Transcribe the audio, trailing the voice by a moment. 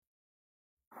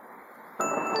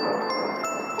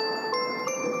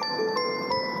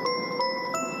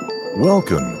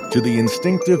Welcome to the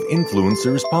Instinctive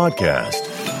Influencers Podcast,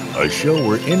 a show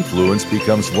where influence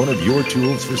becomes one of your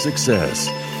tools for success.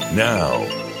 Now,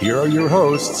 here are your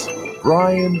hosts,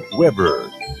 Brian Weber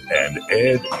and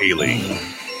Ed Haley.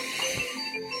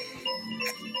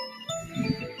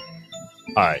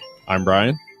 Hi, I'm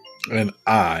Brian. And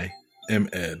I am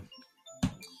Ed.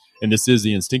 And this is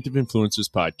the Instinctive Influencers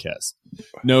Podcast.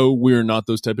 No, we're not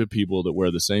those type of people that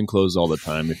wear the same clothes all the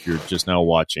time. If you're just now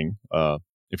watching,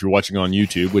 if you're watching on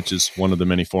YouTube, which is one of the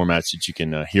many formats that you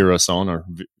can hear us on or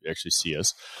actually see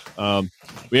us,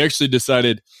 we actually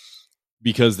decided,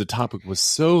 because the topic was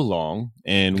so long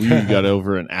and we got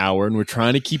over an hour and we're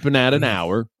trying to keep it at an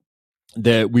hour,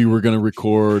 that we were going to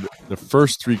record the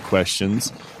first three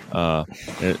questions.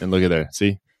 And look at that.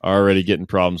 See, already getting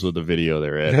problems with the video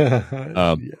there, Ed.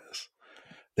 Yes.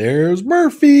 There's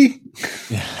Murphy.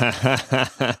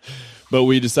 But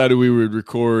we decided we would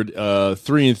record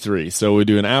 3 and 3. So we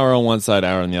do an hour on one side,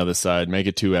 hour on the other side, make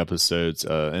it 2 episodes.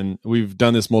 And we've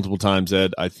done this multiple times,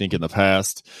 Ed, I think in the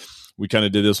past. We kind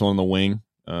of did this one on the wing.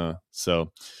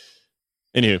 So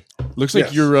anywho, looks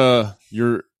like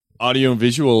your audio and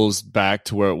visual is back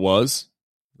to where it was.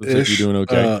 Looks like you're doing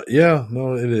okay. Yeah,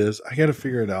 no, it is. I got to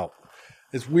figure it out.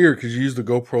 It's weird because you use the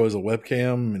GoPro as a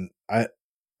webcam, and I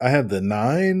have the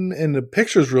 9, and the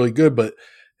picture's really good, but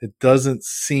it doesn't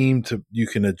seem to, you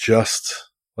can adjust.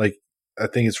 Like, I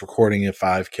think it's recording at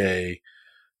 5K.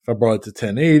 If I brought it to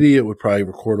 1080, it would probably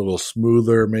record a little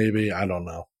smoother, maybe. I don't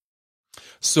know.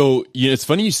 So, yeah, it's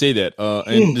funny you say that.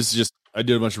 And this is just, I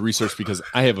did a bunch of research because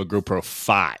I have a GoPro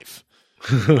 5.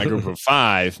 My GoPro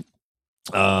 5,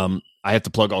 I have to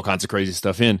plug all kinds of crazy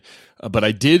stuff in. But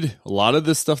I did, a lot of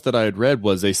the stuff that I had read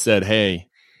was they said, hey,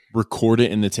 record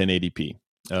it in the 1080p.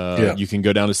 You can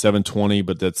go down to 720,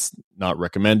 but that's not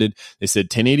recommended. They said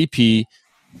 1080p,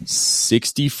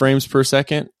 60 frames per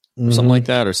second, something like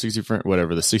that, or 60 frames,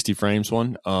 whatever, the 60 frames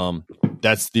one.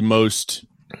 That's the most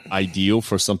ideal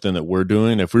for something that we're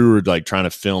doing. If we were like trying to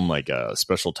film like a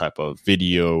special type of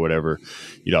video or whatever,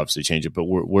 you'd obviously change it. But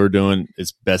we're doing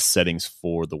its best settings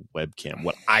for the webcam.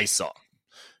 What I saw,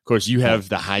 of course, you have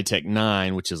the Hi-Tech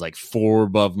 9, which is like 4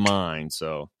 above mine,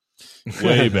 so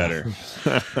way better.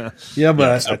 Yeah,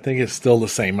 but I think it's still the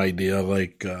same idea,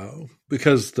 like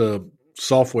because the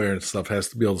software and stuff has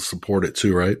to be able to support it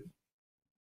too, right?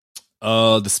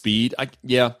 The speed,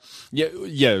 yeah.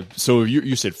 So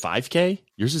you said 5K?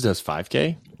 Yours does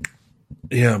 5K?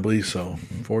 Yeah, I believe so.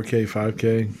 4K,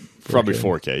 5K, 4K. Probably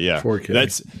 4K. Yeah,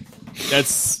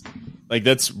 4K.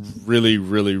 That's really,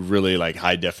 really, really like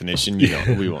high definition. You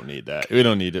know, we won't need that. We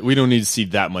don't need it. We don't need to see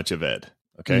that much of Ed.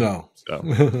 Okay. No.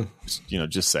 So,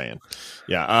 just saying.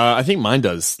 Yeah. I think mine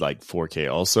does like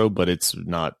 4K also, but it's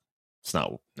not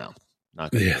good.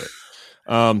 Yeah.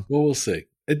 Well, we'll see.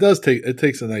 It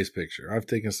takes a nice picture. I've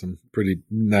taken some pretty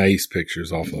nice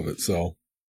pictures off of it. So.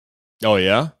 Oh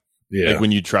yeah. Yeah. Like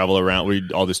when you travel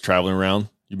around, all this traveling around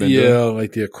you've been doing? doing?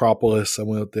 Like the Acropolis. I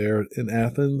went up there in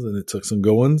Athens and it took some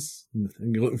goings.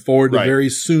 And you're looking forward to very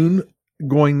soon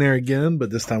going there again, but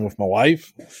this time with my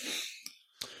wife.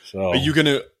 So Are you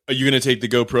gonna take the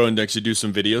GoPro and actually do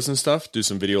some videos and stuff? Do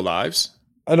some video lives?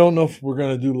 I don't know if we're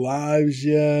gonna do lives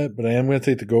yet, but I am gonna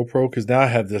take the GoPro because now I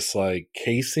have this like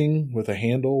casing with a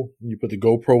handle. You put the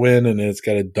GoPro in, and it's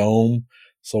got a dome,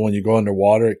 so when you go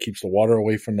underwater, it keeps the water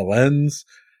away from the lens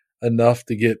enough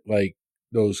to get like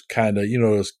those kind of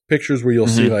those pictures where you'll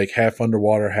see like half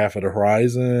underwater, half of the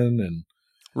horizon, and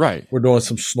we're doing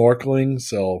some snorkeling,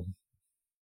 so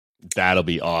that'll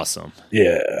be awesome.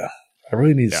 Yeah. I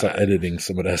really need to start editing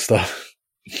some of that stuff.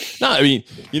 No, I mean,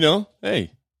 hey,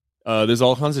 there's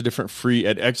all kinds of different free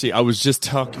actually, I was just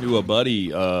talking to a buddy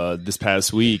this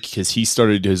past week because he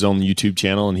started his own YouTube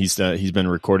channel and he's been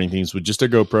recording things with just a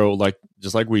GoPro,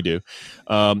 just like we do.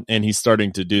 And he's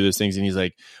starting to do those things and he's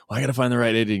like, well, I got to find the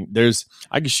right editing.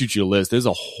 I can shoot you a list. There's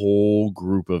a whole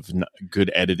group of good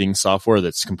editing software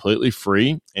that's completely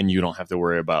free and you don't have to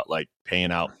worry about like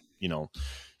paying out,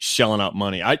 shelling out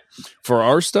money. For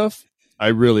our stuff,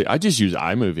 I just use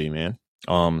iMovie, man.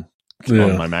 On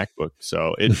my MacBook.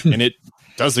 So it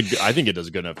does I think it does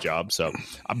a good enough job. So,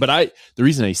 but the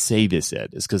reason I say this,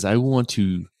 Ed, is because I want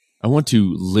to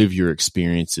live your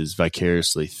experiences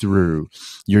vicariously through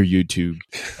your YouTube,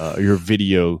 your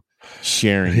video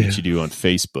sharing that you do on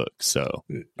Facebook. So,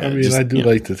 I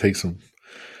like to take some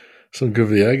good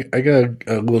video. I got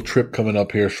a little trip coming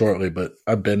up here shortly, but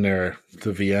I've been there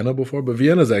to Vienna before, but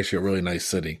Vienna is actually a really nice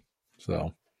city.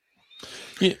 So.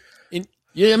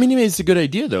 Yeah, I mean, it's a good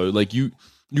idea though. Like you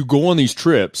go on these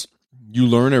trips, you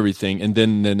learn everything, and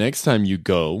then the next time you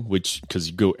go, because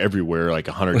you go everywhere like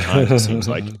 100 times, it seems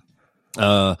like,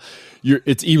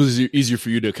 It's easier for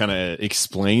you to kind of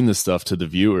explain the stuff to the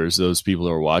viewers, those people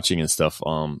who are watching and stuff,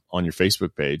 on your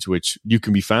Facebook page, which you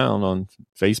can be found on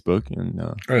Facebook and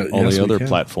all the other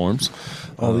platforms,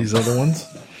 all these other ones.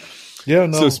 Yeah,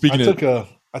 no. So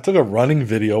I took a running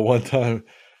video one time,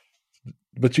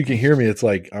 but you can hear me. It's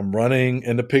like I'm running,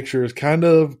 and the picture is kind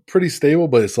of pretty stable,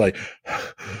 but it's like.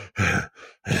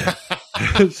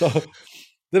 So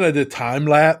then I did time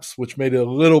lapse, which made it a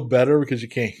little better because you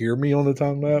can't hear me on the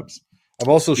time lapse. I've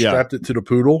also strapped it to the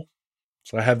poodle.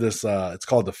 So I have this, it's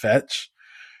called the Fetch,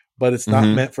 but it's not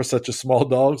meant for such a small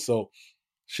dog. So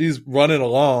she's running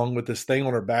along with this thing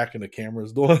on her back and the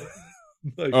camera's doing.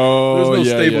 There's no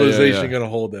stabilization going to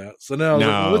hold that. So now I was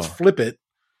like, well, let's flip it.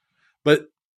 But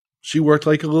she worked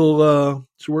like a little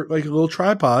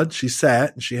tripod. She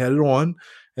sat and she had it on.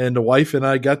 And the wife and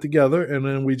I got together, and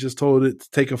then we just told it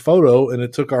to take a photo, and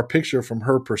it took our picture from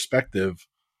her perspective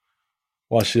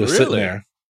while she was sitting there.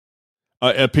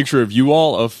 A picture of you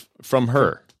all from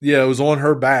her. Yeah, it was on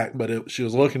her back, but she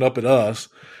was looking up at us,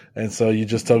 and so you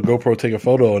just tell GoPro take a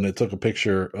photo, and it took a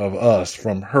picture of us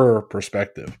from her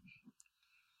perspective.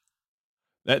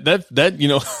 That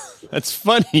that's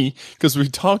funny because we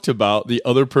talked about the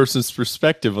other person's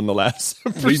perspective on the last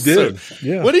episode. We did.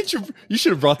 Yeah. What did you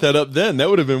should have brought that up then. That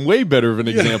would have been way better of an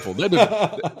example.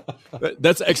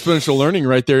 That's exponential learning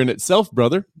right there in itself,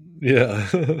 brother. Yeah.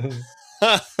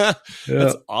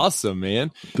 That's awesome,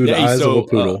 man. Through the eyes of a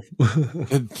poodle.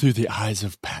 Through the eyes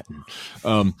of Patton.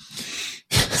 I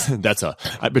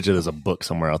bet you there's a book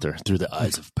somewhere out there. Through the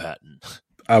eyes of Patton.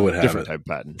 I would have different type of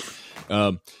Patton.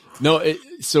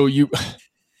 So you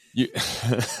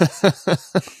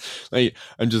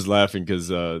I'm just laughing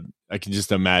because I can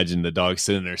just imagine the dog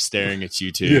sitting there staring at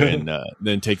you two, and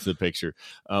then takes the picture.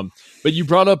 But you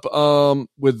brought up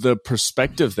with the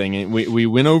perspective thing, and we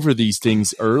went over these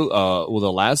things early.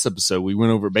 The last episode we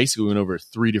went over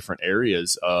 3 different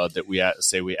areas that we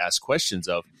asked questions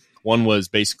of. One was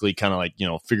basically kind of like,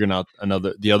 figuring out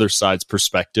the other side's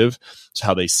perspective, so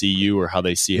how they see you or how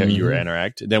they see how you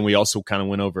interact. Then we also kind of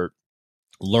went over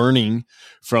learning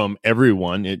from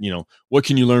everyone. What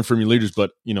can you learn from your leaders? But,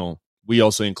 we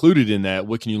also included in that,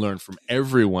 what can you learn from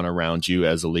everyone around you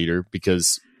as a leader?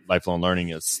 Because lifelong learning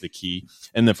is the key.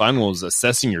 And the final was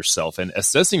assessing yourself. And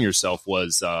assessing yourself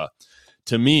was,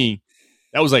 to me,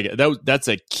 that's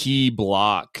a key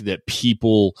block that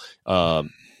people,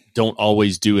 don't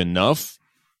always do enough.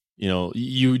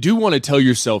 You do want to tell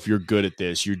yourself you're good at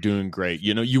this, you're doing great.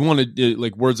 You want to do,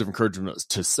 like, words of encouragement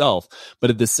to self, but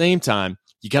at the same time,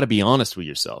 you got to be honest with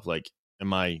yourself. Like,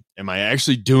 am I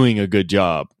actually doing a good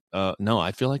job? No,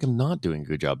 I feel like I'm not doing a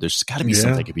good job. There's got to be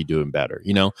something I could be doing better.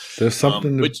 There's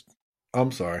something.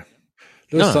 I'm sorry.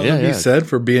 There's something to be said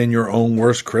for being your own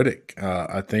worst critic.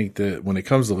 I think that when it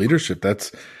comes to leadership,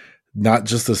 that's not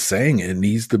just a saying. It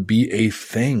needs to be a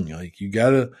thing. Like, you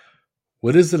gotta,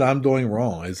 what is it I'm doing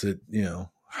wrong? Is it,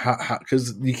 how,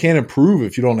 cause you can't improve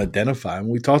if you don't identify. And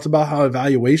we talked about how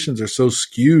evaluations are so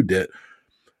skewed that,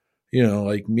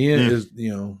 like me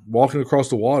and walking across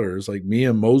the water is like me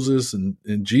and Moses and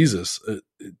Jesus.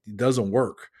 It doesn't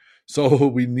work. So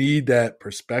we need that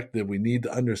perspective. We need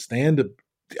to understand that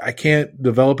I can't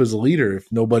develop as a leader if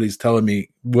nobody's telling me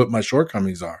what my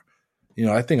shortcomings are.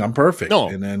 I think I'm perfect,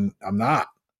 and then I'm not.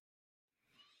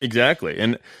 Exactly,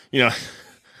 and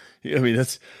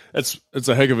that's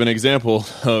a heck of an example.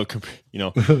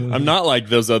 I'm not like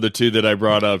those other two that I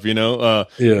brought up. No,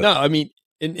 I mean,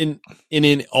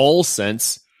 in all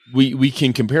sense, we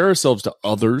can compare ourselves to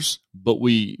others, but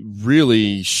we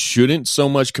really shouldn't so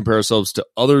much compare ourselves to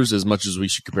others as much as we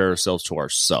should compare ourselves to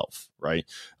ourselves, right?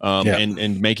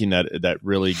 And making that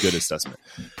really good assessment.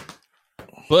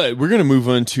 But we're going to move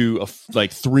on to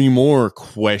 3 more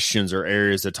questions or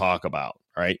areas to talk about,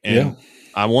 right? And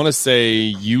I want to say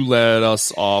you led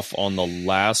us off on the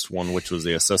last one, which was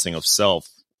the assessing of self,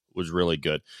 was really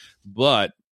good.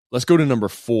 But let's go to number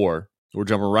 4. We're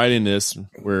jumping right in this.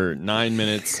 We're 9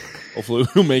 minutes. Hopefully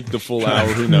we'll make the full hour.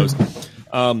 Who knows?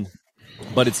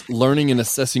 But it's learning and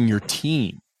assessing your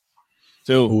team.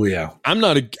 So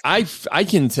I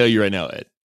can tell you right now, Ed,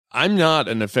 I'm not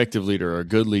an effective leader or a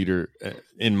good leader,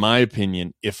 in my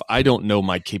opinion, if I don't know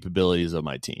my capabilities of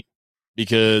my team.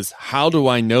 Because how do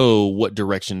I know what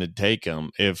direction to take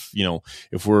them if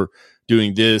we're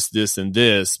doing this, and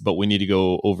this, but we need to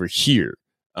go over here?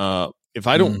 If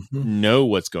I don't know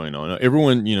what's going on,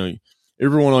 everyone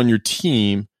on your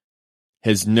team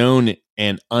has known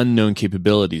and unknown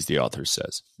capabilities, the author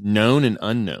says. Known and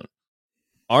unknown.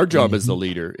 Our job as the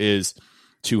leader is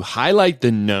to highlight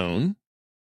the known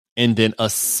and then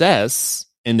assess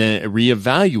and then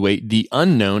reevaluate the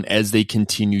unknown as they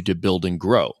continue to build and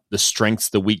grow. the strengths,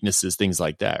 the weaknesses, things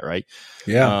like that, right?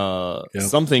 Yeah.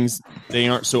 Some things, they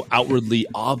aren't so outwardly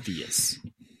obvious.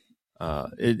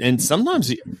 And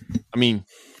sometimes, I mean,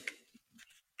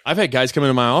 I've had guys come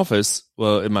into my office,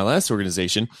 well, in my last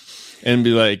organization, and be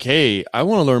like, hey, I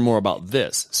want to learn more about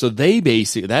this. So they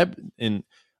basically,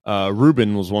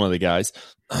 Ruben was one of the guys.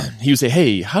 He would say,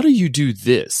 hey, how do you do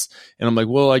this? And I'm like,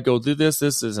 well, I go do this,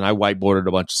 and I whiteboarded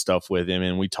a bunch of stuff with him,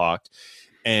 and we talked.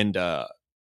 And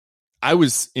I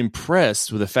was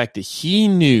impressed with the fact that he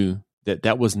knew that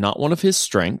that was not one of his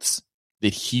strengths,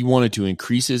 that he wanted to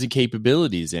increase his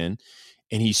capabilities in,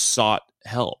 and he sought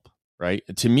help, right?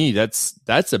 To me, that's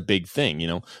a big thing, you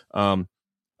know.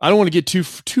 I don't want to get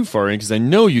too far in because I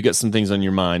know you got some things on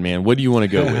your mind, man. What do you want to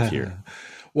go with here?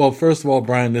 Well, first of all,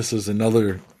 Brian, this is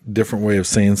another different way of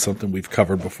saying something we've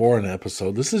covered before in an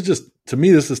episode. This is just, to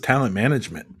me, this is talent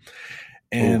management.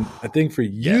 And I think for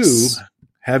you,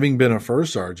 having been a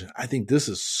first sergeant, I think this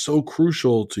is so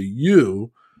crucial to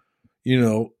you, you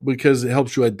know, because it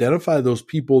helps you identify those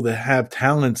people that have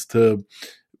talents to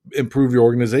improve your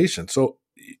organization. So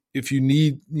if you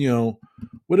need, you know,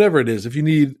 whatever it is, if you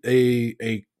need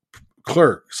a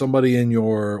clerk, somebody in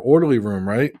your orderly room,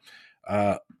 right?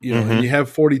 You know, and you have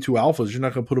 42 alphas, you're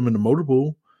not going to put them in the motor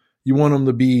pool. You want them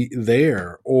to be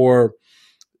there. Or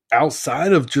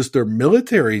outside of just their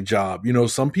military job, you know,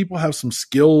 some people have some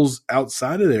skills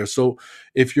outside of there. So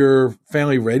if your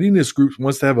family readiness group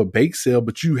wants to have a bake sale,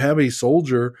 but you have a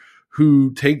soldier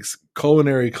who takes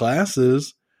culinary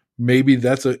classes, maybe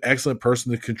that's an excellent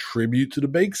person to contribute to the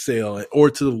bake sale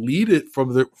or to lead it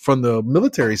from the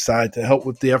military side to help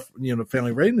with the, you know,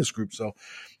 family readiness group. So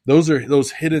those are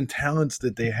those hidden talents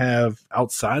that they have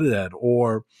outside of that.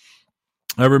 Or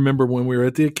I remember when we were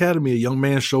at the academy, a young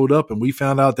man showed up and we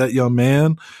found out that young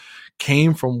man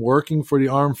came from working for the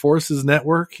Armed Forces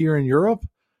Network here in Europe.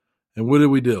 And what did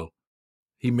we do?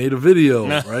 He made a video,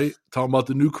 right? Talking about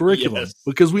the new curriculum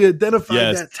because we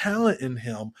identified that talent in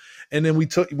him. And then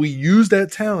we used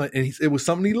that talent and it was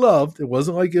something he loved. It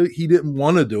wasn't like he didn't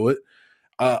want to do it,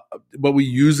 but we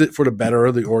use it for the better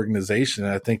of the organization.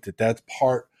 And I think that's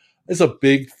a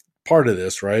big part of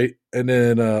this, right? And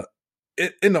then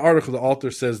in the article, the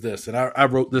author says this, and I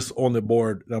wrote this on the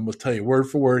board, and I'm going to tell you word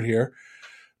for word here.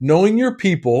 Knowing your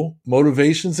people,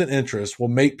 motivations, and interests will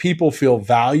make people feel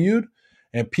valued,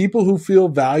 and people who feel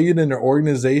valued in their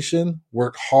organization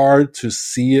work hard to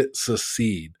see it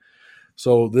succeed.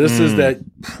 So this is that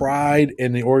pride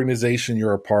in the organization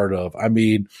you're a part of. I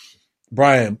mean,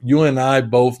 Brian, you and I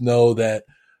both know that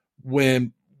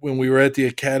when we were at the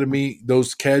academy,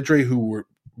 those cadre who were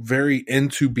very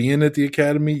into being at the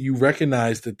academy, you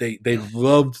recognize that they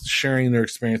loved sharing their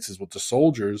experiences with the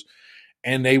soldiers,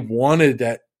 and they wanted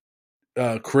that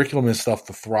curriculum and stuff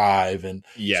to thrive. And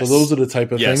so those are the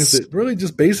type of things that really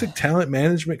just basic talent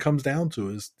management comes down to.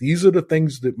 Is these are the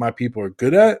things that my people are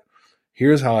good at.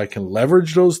 Here's how I can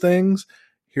leverage those things.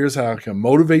 Here's how I can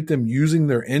motivate them using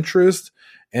their interest.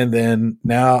 And then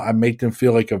now I make them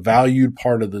feel like a valued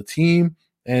part of the team,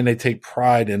 and they take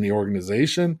pride in the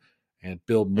organization and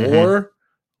build more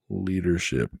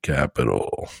leadership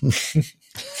capital.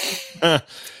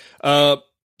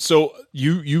 So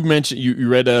you mentioned you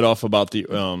read that off about the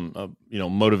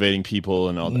motivating people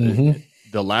and all that.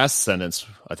 The last sentence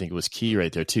I think it was key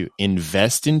right there too.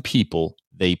 Invest in people;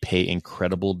 they pay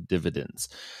incredible dividends.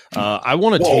 I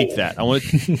want to take that. I want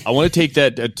to take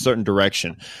that a certain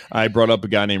direction. I brought up a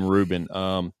guy named Ruben,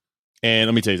 and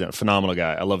let me tell you that phenomenal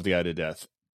guy. I love the guy to death.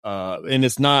 And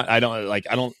it's not. I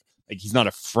don't. He's not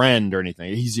a friend or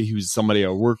anything. He was somebody I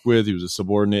worked with. He was a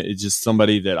subordinate. It's just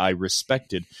somebody that I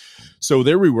respected. So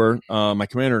there we were. My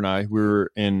commander and I, we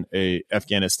were in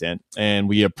Afghanistan, and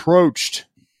we approached.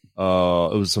 It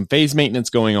was some phase maintenance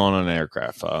going on an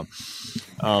aircraft,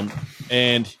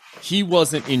 and he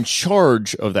wasn't in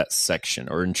charge of that section,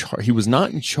 or he was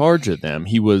not in charge of them.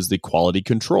 He was the quality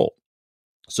control.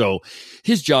 So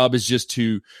his job is just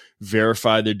to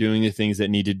verify they're doing the things that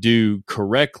need to do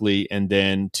correctly, and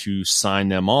then to sign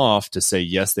them off to say,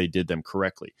 yes, they did them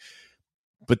correctly.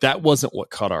 But that wasn't what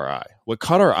caught our eye. What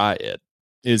caught our eye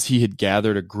is he had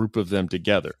gathered a group of them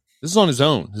together. This is on his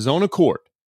own accord.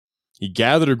 He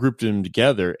gathered a group of them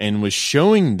together and was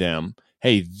showing them,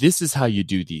 hey, this is how you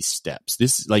do these steps.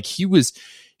 This, like, he was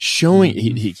showing,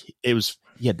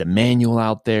 he had the manual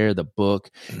out there, the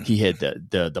book. He had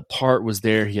the part was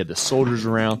there. He had the soldiers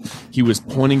around. He was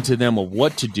pointing to them of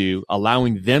what to do,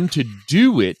 allowing them to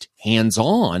do it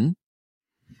hands-on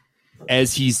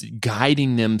as he's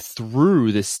guiding them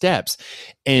through the steps.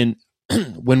 And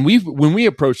when we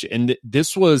approached it, and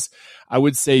this was, I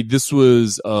would say this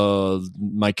was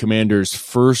my commander's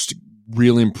first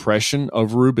real impression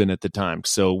of Ruben at the time.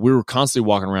 So we were constantly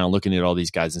walking around looking at all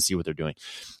these guys and see what they're doing,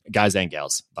 guys and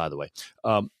gals, by the way.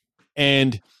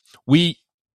 And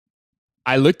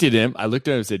I looked at him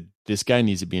and said, this guy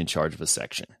needs to be in charge of a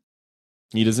section.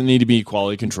 He doesn't need to be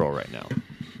quality control right now.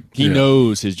 He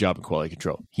knows his job in quality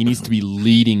control. He needs to be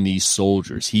leading these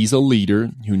soldiers. He's a leader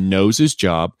who knows his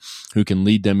job, who can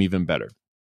lead them even better.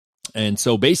 And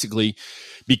so basically,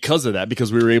 because of that,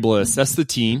 because we were able to assess the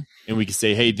team and we could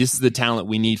say, hey, this is the talent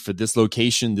we need for this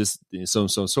location, this, so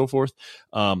and so forth.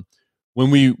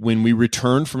 When we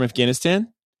returned from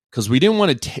Afghanistan, because we didn't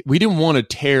want to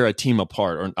tear a team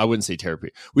apart, or I wouldn't say tear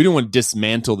apart. We didn't want to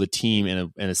dismantle the team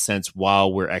in a sense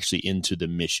while we're actually into the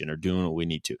mission or doing what we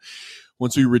need to.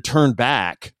 Once we returned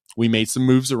back, we made some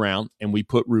moves around and we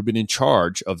put Ruben in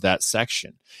charge of that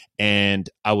section. And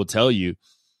I will tell you,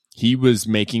 he was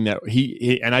making that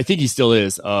he and I think he still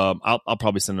is. I'll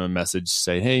probably send him a message,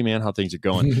 say, hey man, how things are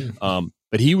going.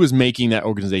 But he was making that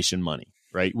organization money.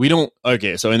 Right.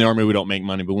 So in the Army, we don't make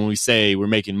money, but when we say we're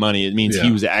making money, it means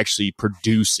he was actually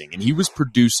producing, and he was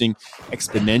producing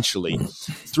exponentially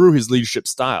through his leadership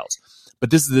styles. But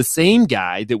this is the same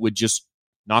guy that would just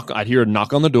I'd hear a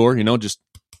knock on the door, and all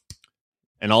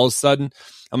of a sudden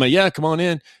I'm like, yeah, come on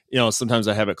in. Sometimes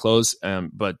I have it closed,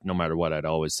 but no matter what, I'd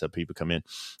always have people come in,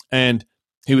 and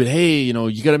he would, hey,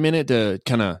 you got a minute to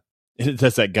kind of,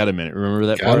 that's that got a minute. Remember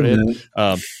that part?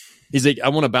 He's like, I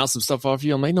want to bounce some stuff off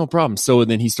you. I'm like, no problem. So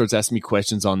then he starts asking me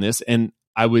questions on this. And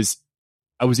I was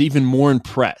even more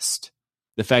impressed.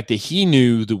 The fact that he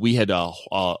knew that we had a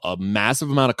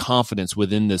massive amount of confidence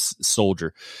within this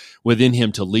soldier, within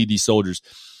him to lead these soldiers,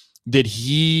 that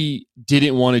he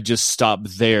didn't want to just stop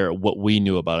there, what we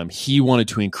knew about him. He wanted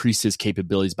to increase his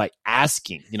capabilities by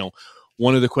asking,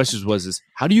 one of the questions was,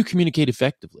 how do you communicate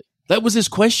effectively? That was his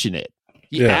question, Ed.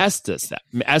 He asked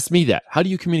me that. How do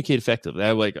you communicate effectively?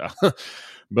 I'm like,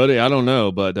 buddy, I don't know,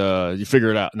 but you figure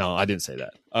it out. No, I didn't say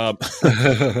that.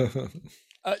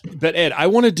 But Ed, I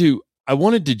wanted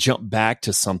to jump back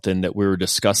to something that we were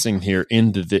discussing here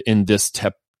in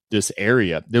this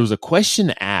area. There was a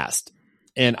question asked,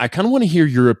 and I kind of want to hear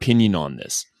your opinion on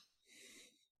this.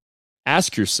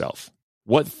 Ask yourself,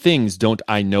 what things don't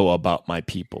I know about my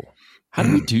people? How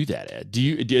do we do that, Ed?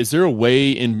 Is there a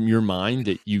way in your mind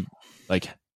that you like,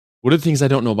 what are the things I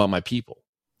don't know about my people?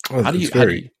 I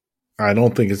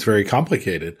don't think it's very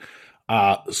complicated.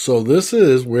 So this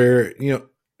is where,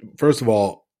 first of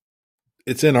all,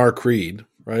 it's in our creed,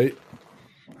 right?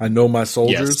 I know my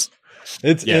soldiers. Yes.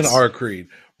 It's in our creed.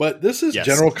 But this is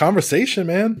general conversation,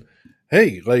 man.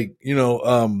 Hey,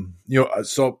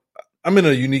 so I'm in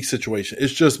a unique situation.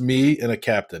 It's just me and a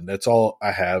captain. That's all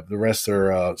I have. The rest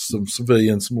are some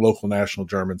civilians, some local national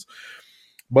Germans.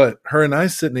 But her and I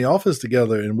sit in the office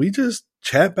together and we just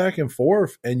chat back and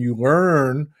forth, and you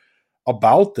learn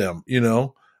about them,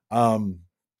 I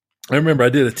remember I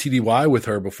did a TDY with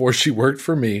her before she worked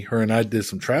for me. Her and I did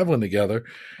some traveling together,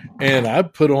 and I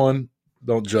put on,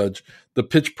 don't judge, the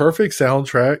Pitch Perfect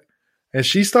soundtrack, and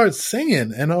she starts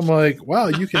singing. And I'm like, wow,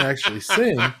 you can actually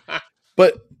sing.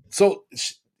 But so,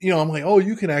 I'm like, oh,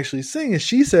 you can actually sing. And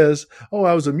she says, oh,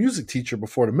 I was a music teacher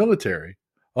before the military.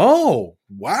 Oh,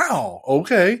 wow.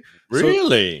 Okay.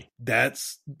 Really? So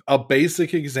that's a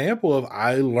basic example of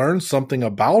I learned something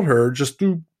about her just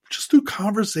through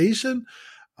conversation.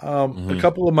 A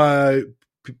couple of my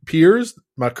peers,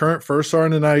 my current first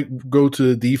sergeant and I go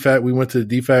to the DFAC. We went to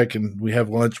the DFAC and we have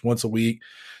lunch once a week,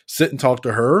 sit and talk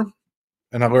to her,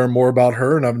 and I learn more about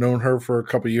her, and I've known her for a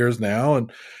couple of years now.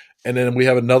 And then we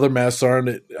have another mass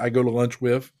sergeant that I go to lunch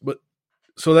with. But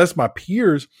so that's my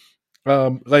peers.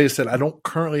 Like I said, I don't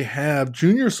currently have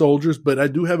junior soldiers, but I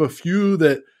do have a few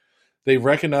that they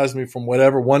recognize me from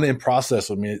whatever. One in process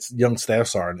with me, it's young staff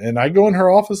sergeant. And I go in her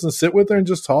office and sit with her and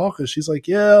just talk. And she's like,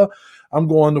 yeah, I'm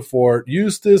going to Fort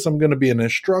Eustis. I'm going to be an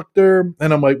instructor.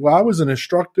 And I'm like, well, I was an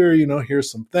instructor.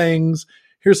 Here's some things.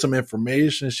 Here's some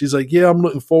information. She's like, yeah, I'm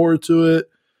looking forward to it.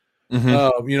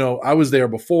 I was there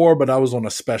before, but I was on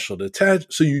a special detach.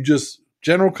 So you just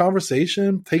general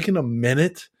conversation, taking a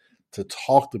minute to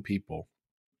talk to people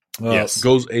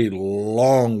goes a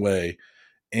long way,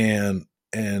 and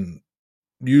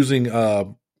using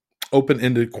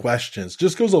open-ended questions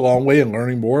just goes a long way in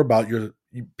learning more about your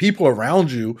people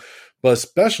around you, but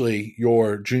especially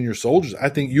your junior soldiers. I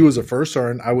think you as a first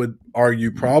sergeant, I would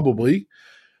argue probably,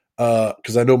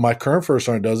 because I know my current first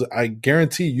sergeant does it, I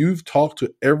guarantee you've talked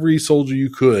to every soldier you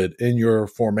could in your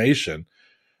formation.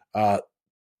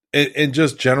 And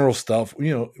just general stuff,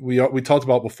 we talked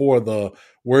about before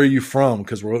where are you from?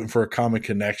 Because we're looking for a common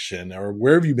connection, or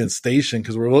where have you been stationed?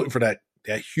 Because we're looking for that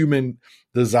human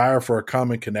desire for a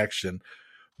common connection.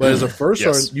 But as a first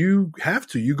Yes. sergeant, you have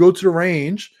to. You go to the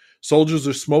range, soldiers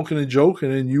are smoking and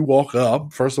joking, and you walk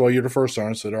up. First of all, you're the first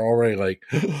sergeant, so they're already like,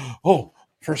 oh,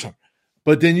 first sergeant.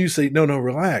 But then you say, no,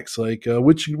 relax. Like,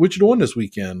 what you doing this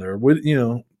weekend? Or what,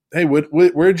 hey,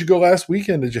 where'd you go last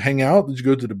weekend? Did you hang out? Did you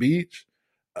go to the beach?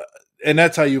 And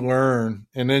that's how you learn.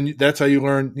 And then that's how you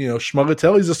learn,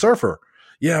 Schmugatelli's a surfer.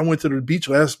 Yeah, I went to the beach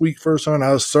last week, first time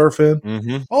I was surfing.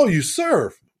 Mm-hmm. Oh, you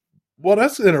surf? Well,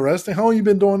 that's interesting. How long you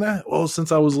been doing that? Well,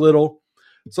 since I was little.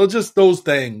 So just those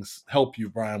things help you,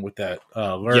 Brian, with that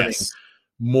learning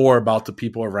more about the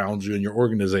people around you and your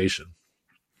organization.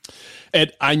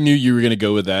 Ed, I knew you were going to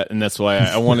go with that, and that's why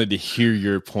I wanted to hear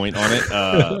your point on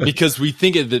it, because we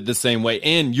think of it the same way.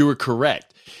 And you were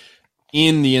correct.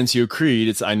 In the NCO Creed,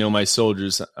 it's I know my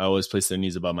soldiers. I always place their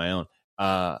needs above my own.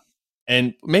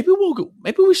 And maybe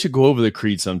we should go over the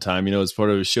Creed sometime, as part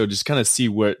of the show, just kind of see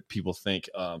what people think.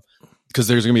 Because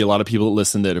there's going to be a lot of people that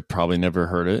listen that have probably never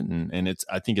heard it, and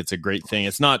I think it's a great thing.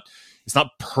 It's not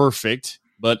perfect,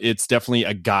 but it's definitely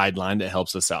a guideline that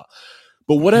helps us out.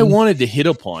 But what I wanted to hit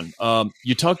upon,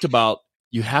 you talked about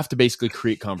you have to basically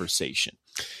create conversation.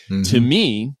 Mm-hmm. To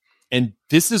me, and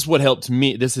this is what helped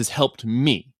me. This has helped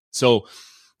me. So,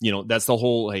 that's the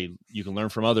whole. Hey, you can learn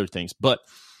from other things, but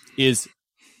is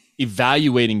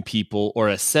evaluating people or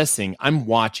assessing. I'm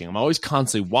watching. I'm always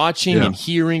constantly watching and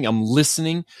hearing. I'm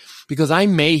listening because I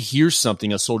may hear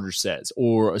something a soldier says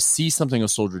or see something a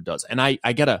soldier does, and I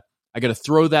gotta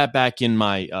throw that back in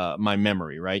my my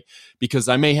memory, right? Because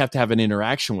I may have to have an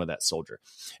interaction with that soldier,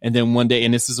 and then one day,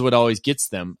 and this is what always gets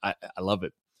them. I love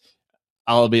it.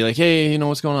 I'll be like, hey,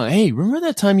 what's going on? Hey, remember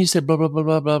that time you said blah blah blah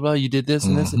blah blah blah? You did this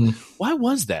and this. Why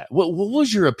was that? What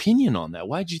was your opinion on that?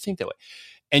 Why did you think that way?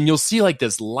 And you'll see like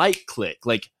this light click,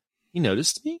 like he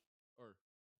noticed me, or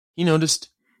he noticed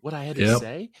what I had to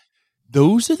say.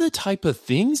 Those are the type of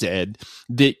things, Ed,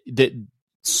 that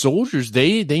soldiers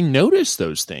they notice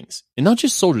those things, and not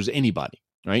just soldiers, anybody,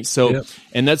 right? So,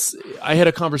 and I had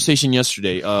a conversation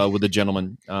yesterday with a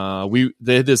gentleman.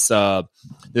 They had this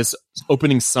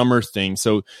opening summer thing.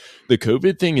 So the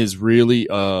COVID thing is really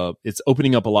it's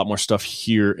opening up a lot more stuff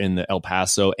here in the El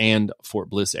Paso and Fort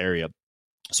Bliss area.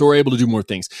 So we're able to do more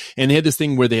things. And they had this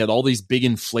thing where they had all these big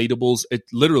inflatables.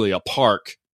 It's literally a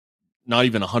park, not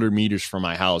even 100 meters from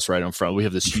my house right in front. We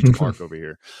have this huge park over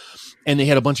here. And they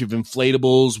had a bunch of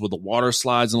inflatables with the water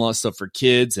slides and a lot of stuff for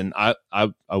kids. And I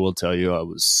will tell you, I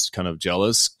was kind of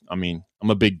jealous. I mean, I'm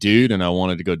a big dude and I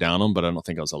wanted to go down them, but I don't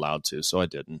think I was allowed to. So I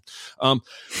didn't.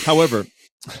 However,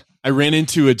 I ran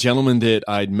into a gentleman that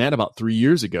I'd met about 3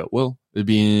 years ago. Well, it'd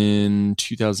be in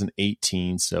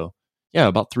 2018. So yeah,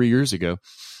 about 3 years ago.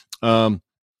 And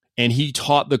he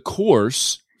taught the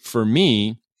course for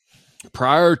me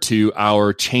prior to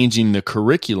our changing the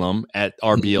curriculum at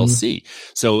RBLC.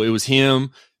 So it was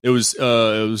him. There's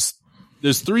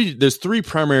three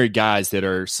primary guys that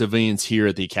are civilians here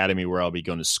at the academy where I'll be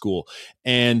going to school.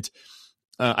 And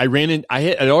I'd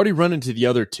already run into the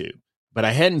other two, but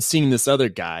I hadn't seen this other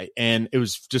guy. And it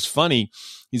was just funny.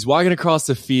 He's walking across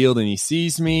the field and he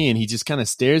sees me and he just kind of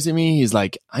stares at me. He's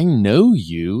like, I know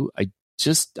you.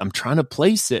 I'm trying to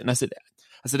place it. And I said,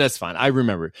 that's fine. I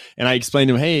remember. And I explained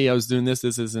to him, hey, I was doing this,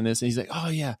 and this. And he's like, oh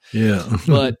yeah. Yeah.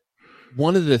 But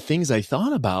one of the things I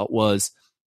thought about was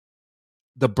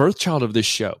the birth child of this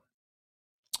show.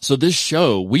 So this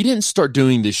show, we didn't start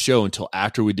doing this show until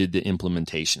after we did the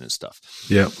implementation and stuff.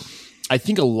 Yeah. I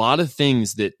think a lot of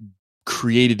things that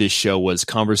created this show was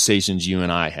conversations you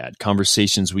and I had,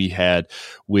 conversations we had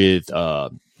with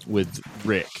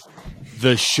Rick,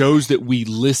 the shows that we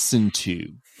listened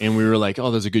to, and we were like,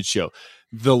 oh, that's a good show.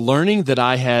 The learning that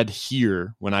I had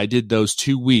here when I did those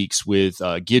 2 weeks with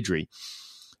Guidry,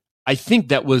 I think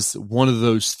that was one of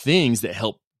those things that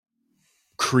helped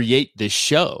create this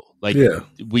show. Like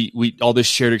we all this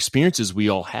shared experiences we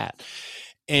all had.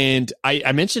 And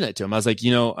I mentioned that to him. I was like,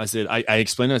 I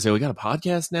explained it. I said, we got a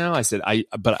podcast now. I said, I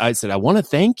want to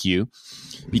thank you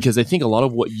because I think a lot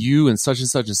of what you and such and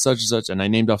such and such and such, and I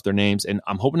named off their names, and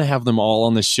I'm hoping to have them all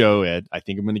on the show, Ed. I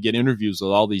think I'm going to get interviews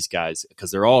with all these guys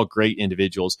because they're all great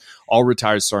individuals, all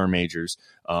retired sergeant majors,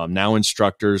 now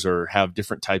instructors or have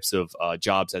different types of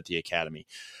jobs at the academy.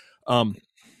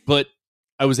 But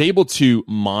I was able to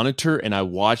monitor and I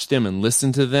watched them and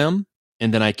listen to them.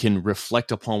 And then I can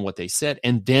reflect upon what they said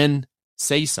and then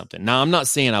say something. Now, I'm not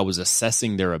saying I was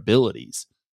assessing their abilities,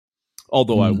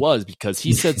 although I was, because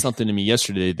he said something to me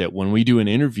yesterday that when I do an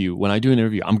interview,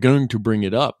 I'm going to bring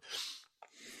it up.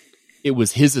 It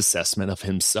was his assessment of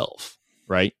himself,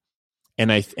 right?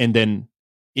 And then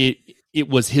it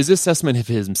was his assessment of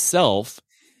himself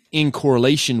in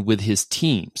correlation with his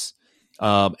teams.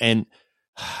 And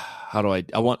how do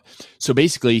I want, so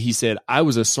basically he said, I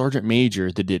was a sergeant major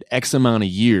that did X amount of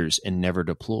years and never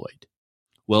deployed.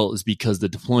 Well, it's because the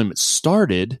deployment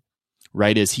started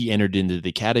right as he entered into the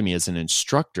academy as an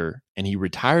instructor, and he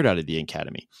retired out of the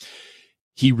academy.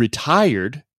 He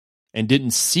retired and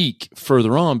didn't seek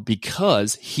further on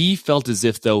because he felt as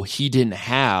if though he didn't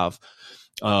have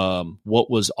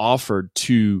what was offered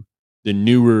to the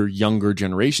newer, younger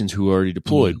generations who already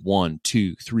deployed 1,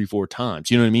 2, 3, 4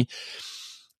 times. You know what I mean?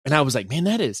 And I was like, man,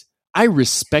 I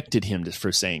respected him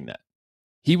for saying that.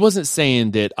 He wasn't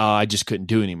saying that I just couldn't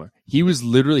do it anymore. He was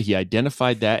literally, he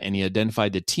identified that, and he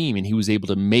identified the team, and he was able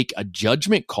to make a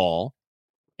judgment call.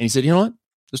 And he said, you know what?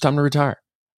 It's time to retire.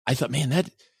 I thought, man,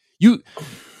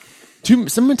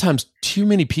 sometimes too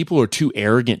many people are too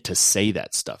arrogant to say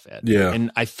that stuff, Ed. Yeah.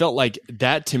 And I felt like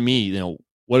that to me,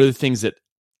 what are the things that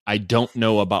I don't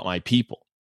know about my people?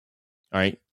 All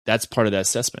right. That's part of that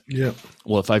assessment. Yeah.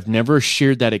 Well, if I've never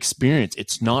shared that experience,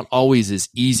 it's not always as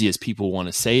easy as people want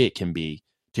to say it can be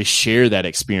to share that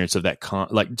experience of that,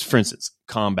 like for instance,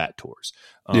 combat tours.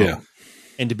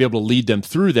 And to be able to lead them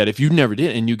through that. If you never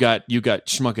did, and you got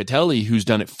Schmuckatelli who's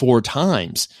done it 4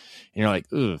 times, and you're like,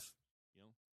 ugh,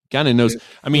 kind of knows.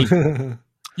 I mean,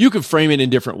 you could frame it in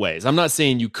different ways. I'm not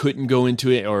saying you couldn't go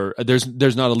into it, or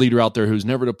there's not a leader out there who's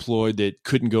never deployed that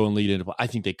couldn't go and lead it. I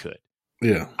think they could.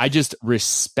 Yeah. I just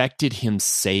respected him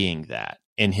saying that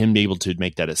and him able to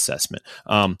make that assessment.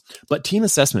 But team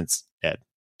assessments, Ed,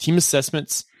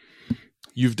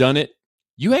 you've done it.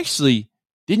 You actually,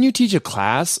 didn't you teach a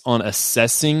class on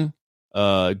assessing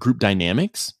group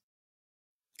dynamics?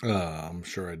 I'm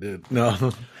sure I did.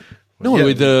 No. No,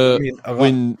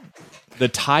 when the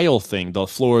tile thing, the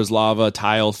floor is lava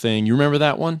tile thing, you remember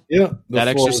that one? Yeah. That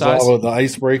exercise? Lava, the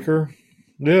icebreaker.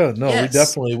 Yeah, no,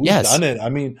 yes. we've done it. I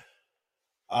mean,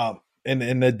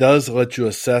 and it does let you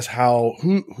assess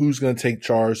who's going to take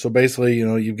charge. So basically,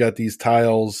 you've got these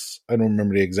tiles. I don't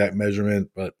remember the exact measurement,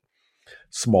 but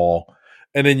small.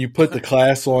 And then you put the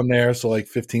class on there. So like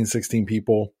 15, 16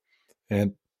 people,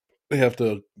 and they have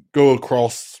to go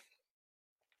across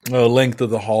the length of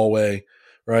the hallway,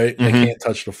 right? Mm-hmm. They can't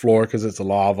touch the floor because it's a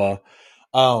lava.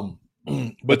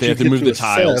 But they have to move the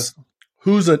tiles.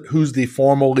 Who's the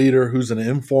formal leader? Who's an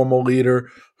informal leader?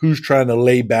 Who's trying to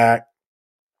lay back,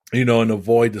 and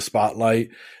avoid the spotlight?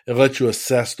 It lets you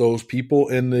assess those people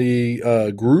in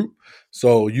the group.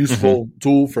 So useful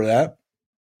tool for that.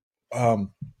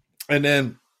 And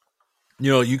then,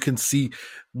 you can see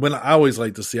I always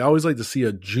like to see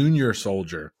a junior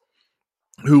soldier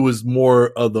who was more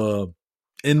of the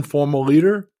informal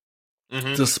leader,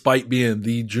 despite being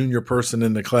the junior person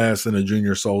in the class and a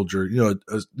junior soldier,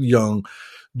 a young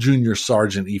junior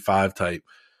sergeant E5 type.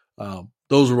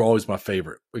 Those were always my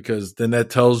favorite, because then that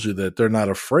tells you that they're not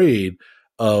afraid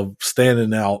of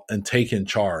standing out and taking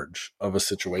charge of a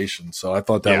situation. So I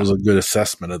thought that was a good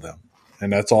assessment of them.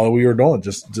 And that's all we were doing,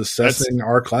 just assessing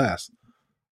our class.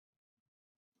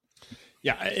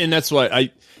 Yeah, and that's why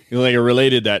I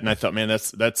related that, and I thought, man,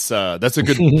 that's a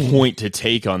good point to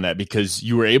take on that, because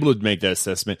you were able to make that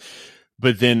assessment.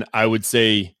 But then I would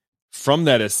say from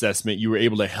that assessment, you were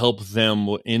able to help them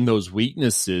in those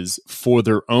weaknesses for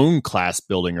their own class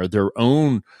building or their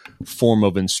own form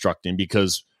of instructing,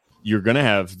 because you're going to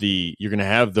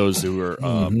have those who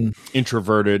are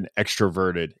introverted,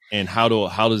 extroverted, and how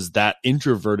does that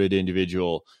introverted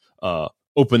individual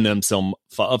open themselves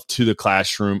up to the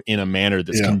classroom in a manner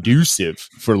that's conducive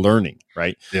for learning,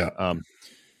 right? Yeah.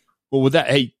 Well, with that,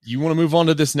 hey, you want to move on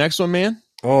to this next one, man?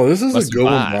 Oh, this is a good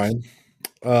one, Brian.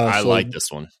 I like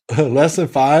this one. Lesson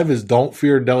 5 is don't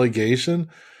fear delegation.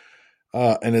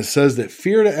 And it says that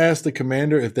fear to ask the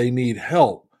commander if they need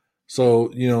help.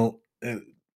 So,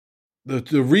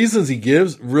 the reasons he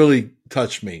gives really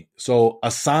touch me. So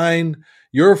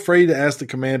you're afraid to ask the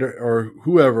commander or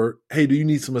whoever, hey, do you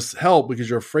need some help? Because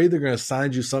you're afraid they're going to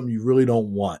assign you something you really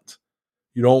don't want.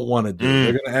 You don't want to do.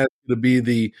 They're going to ask you to be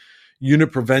the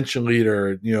unit prevention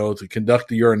leader, to conduct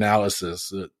the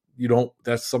urinalysis.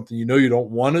 That's something you don't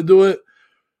want to do it.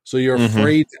 So you're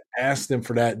afraid to ask them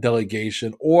for that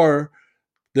delegation, or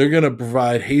they're going to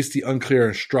provide hasty, unclear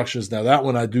instructions. Now that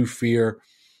one I do fear,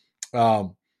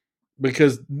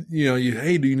 because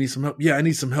hey, do you need some help? Yeah, I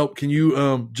need some help. Can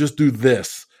you just do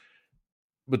this?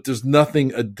 But there's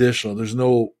nothing additional. There's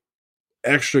no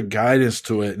extra guidance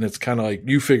to it, and it's kind of like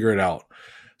you figure it out.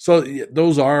 So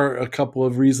those are a couple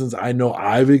of reasons I know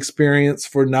I've experienced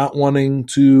for not wanting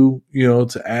to,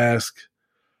 to ask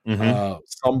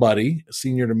somebody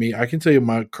senior to me. I can tell you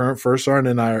my current first sergeant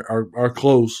and I are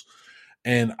close,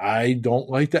 and I don't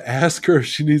like to ask her if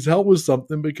she needs help with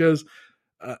something because,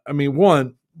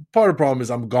 one, part of the problem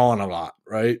is I'm gone a lot,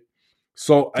 right?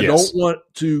 So I Yes. don't want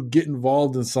to get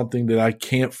involved in something that I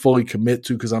can't fully commit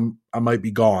to because I might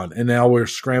be gone. And now we're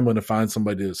scrambling to find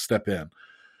somebody to step in.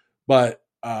 But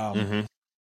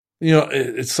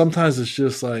it's sometimes it's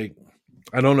just like,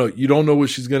 I don't know. You don't know what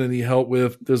she's going to need help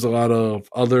with. There's a lot of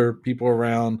other people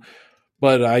around,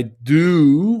 but I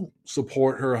do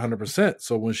support her 100%.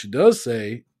 So when she does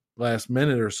say last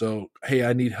minute or so, hey,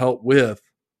 I need help with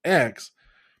X,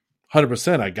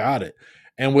 100%, I got it.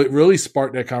 And what really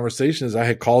sparked that conversation is I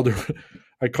had called her.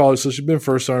 So she's been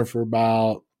First Sergeant for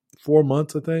about 4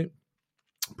 months, I think.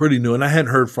 Pretty new. And I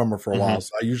hadn't heard from her for a while.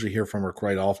 So I usually hear from her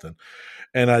quite often.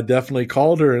 And I definitely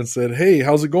called her and said, hey,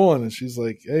 how's it going? And she's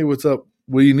like, hey, what's up?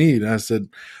 What do you need? And I said,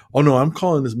 oh, no, I'm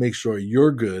calling to make sure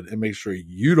you're good and make sure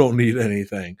you don't need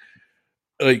anything.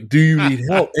 Like, do you need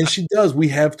help? And she does. We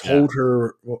have told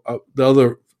her, the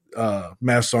other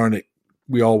Master Sergeant,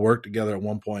 we all worked together at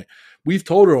one point. We've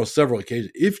told her on several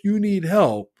occasions, if you need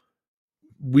help,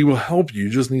 we will help you. You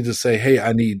just need to say, hey,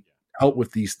 I need help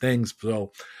with these things.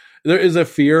 So there is a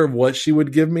fear of what she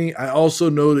would give me. I also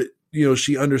know that,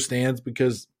 she understands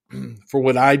because for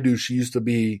what I do, she used to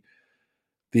be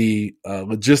the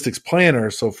logistics planner.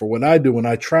 So for what I do when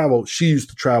I travel, she used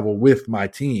to travel with my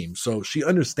team. So she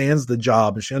understands the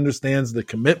job and she understands the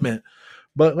commitment.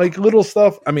 But like little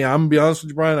stuff, I mean, I'm going to be honest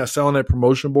with you, Brian, I sat on that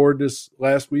promotion board this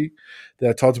last week that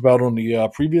I talked about on the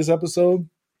previous episode.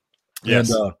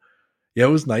 Yes. And it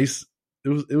was nice.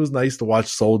 It was nice to watch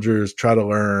soldiers try to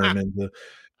learn and to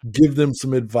give them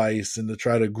some advice and to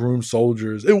try to groom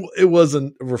soldiers. It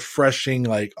wasn't refreshing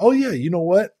like, oh yeah, you know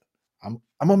what?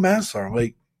 I'm a master.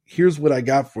 Like, here's what I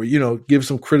got for you. Give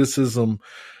some criticism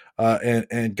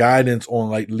and guidance on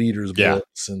like leaders'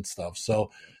 books and stuff.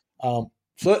 So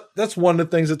that's one of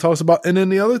the things it talks about. And then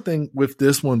the other thing with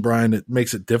this one, Brian, that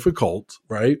makes it difficult,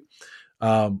 right?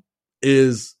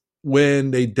 Is when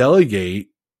they delegate,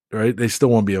 right? They still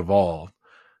want to be involved.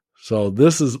 So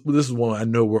this is one I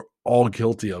know we're all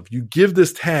guilty of. You give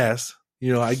this task,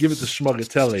 I give it to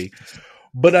Schmugatelli,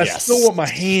 but I still want my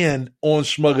hand on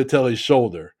Schmugatelli's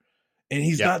shoulder. And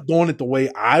he's not doing it the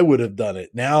way I would have done it.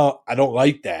 Now, I don't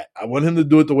like that. I want him to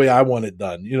do it the way I want it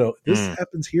done. This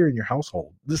happens here in your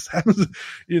household. This happens,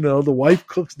 the wife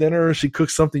cooks dinner. She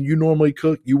cooks something you normally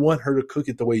cook. You want her to cook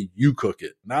it the way you cook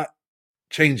it, not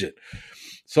change it.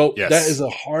 So that is a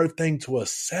hard thing to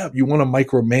accept. You want to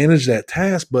micromanage that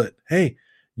task, but hey,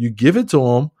 you give it to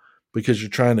them because you're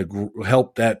trying to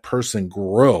help that person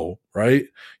grow, right?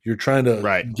 You're trying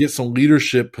to get some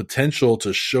leadership potential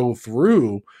to show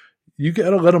through. You got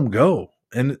to let them go.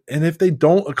 And if they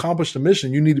don't accomplish the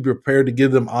mission, you need to be prepared to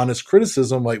give them honest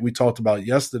criticism like we talked about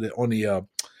yesterday on the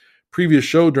previous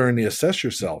show during the Assess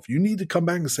Yourself. You need to come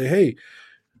back and say, hey,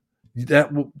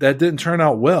 that didn't turn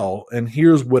out well, and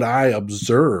here's what I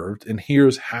observed, and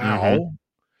here's how.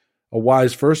 A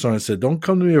wise First Sergeant said, don't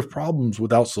come to me with problems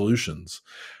without solutions.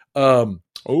 So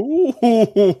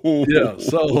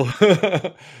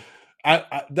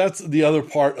that's the other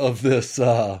part of this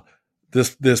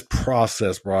this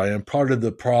process, Brian. Part of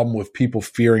the problem with people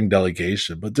fearing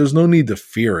delegation, but there's no need to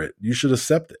fear it. You should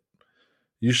accept it.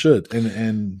 You should.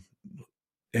 And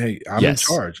hey, I'm in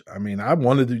charge. I mean, I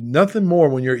want to do nothing more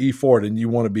when you're E4 than you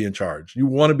want to be in charge. You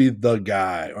want to be the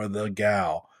guy or the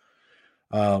gal.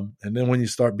 And then when you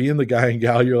start being the guy and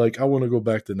gal, you're like, I want to go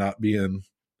back to not being.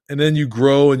 And then you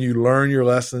grow and you learn your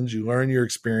lessons, you learn your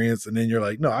experience, and then you're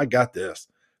like, no, I got this.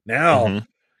 Now,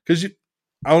 because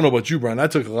I don't know about you, Brian, I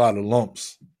took a lot of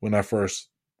lumps when I first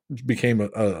became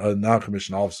a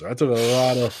non-commissioned officer. I took a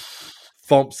lot of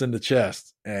thumps in the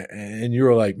chest. And you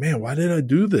were like, man, why did I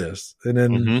do this? And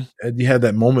then you had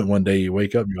that moment one day you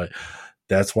wake up and you're like,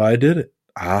 that's why I did it.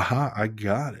 Aha, I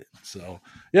got it. So,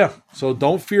 yeah. So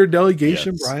don't fear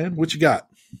delegation, Brian. What you got?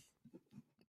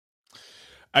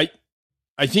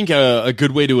 I think a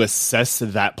good way to assess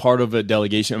that part of a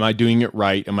delegation, am I doing it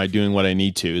right? Am I doing what I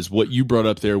need to? Is what you brought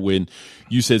up there when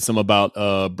you said something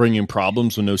about bringing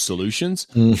problems with no solutions.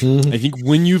 I think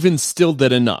when you've instilled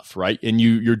that enough, right, and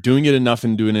you're doing it enough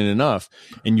and doing it enough,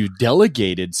 and you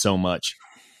delegated so much,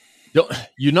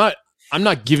 I'm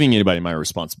not giving anybody my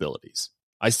responsibilities.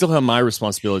 I still have my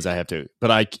responsibilities I have to, but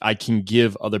I can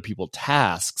give other people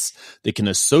tasks that can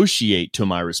associate to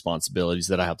my responsibilities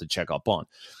that I have to check up on.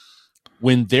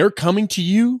 When they're coming to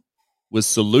you with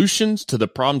solutions to the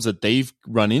problems that they've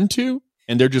run into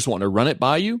and they're just wanting to run it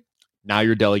by you, now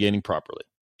you're delegating properly.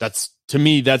 That's, to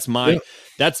me, that's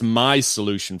my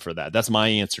solution for that. That's my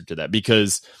answer to that,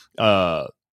 because I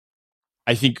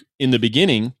think in the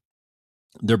beginning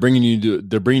they're bringing you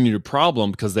to a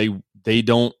problem because they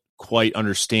don't quite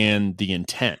understand the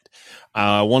intent.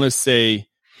 I want to say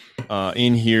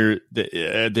in here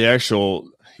the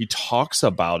actual, he talks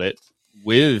about it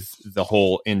with the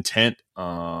whole intent. He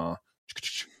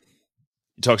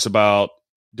talks about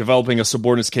developing a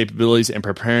subordinate's capabilities and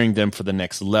preparing them for the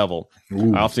next level.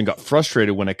 Ooh. I often got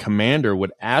frustrated when a commander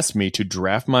would ask me to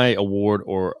draft my award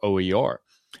or OER.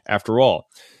 After all,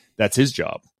 that's his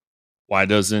job. Why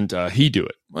doesn't he do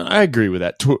it? Well, I agree with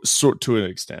that to an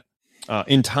extent.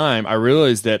 In time, I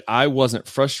realized that I wasn't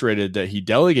frustrated that he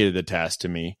delegated the task to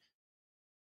me,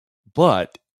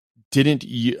 but didn't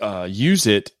use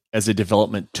it as a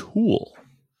development tool.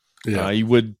 Yeah. He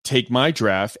would take my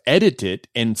draft, edit it,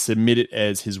 and submit it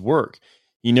as his work.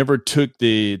 He never took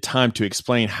the time to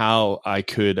explain how I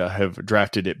could have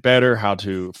drafted it better, how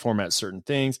to format certain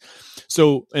things.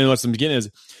 So, and what I'm getting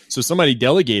is, so somebody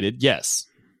delegated, yes,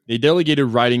 they delegated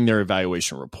writing their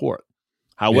evaluation report.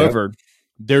 However,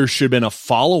 there should have been a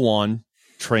follow-on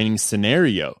training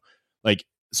scenario. Like,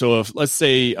 so if, let's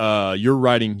say, you're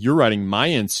writing my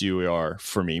NCOER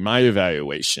for me, my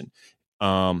evaluation,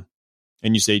 and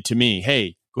you say to me,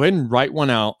 hey, go ahead and write one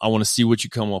out. I want to see what you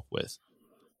come up with.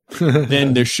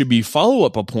 Then there should be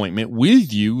follow-up appointment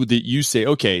with you that you say,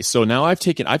 okay, so now I've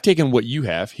taken what you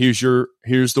have. Here's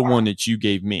the one that you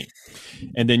gave me.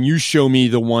 And then you show me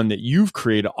the one that you've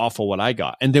created off of what I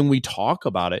got. And then we talk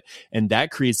about it, and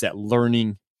that creates that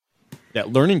learning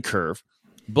curve.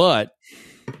 But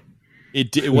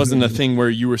it wasn't a thing where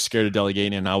you were scared of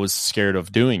delegating and I was scared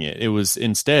of doing it. It was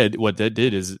instead what that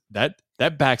did is that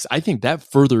backs, I think that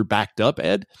further backed up,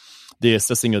 Ed, the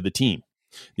assessing of the team,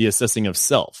 the assessing of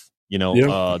self,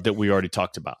 that we already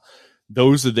talked about.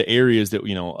 Those are the areas that,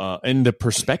 and the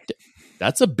perspective,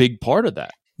 that's a big part of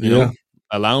that, you know,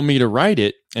 allow me to write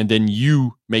it and then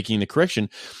you making the correction.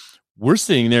 We're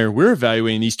sitting there, we're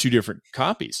evaluating these two different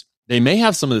copies. They may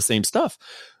have some of the same stuff,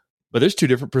 but there's two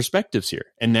different perspectives here.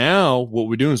 And now what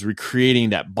we're doing is we're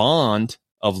creating that bond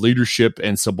of leadership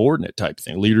and subordinate type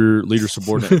thing, leader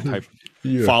subordinate type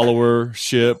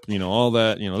followership, all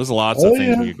that, there's lots of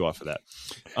things we could go off of that.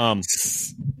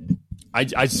 I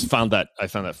just found that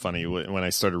funny when I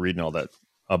started reading all that.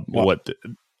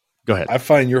 Go ahead. I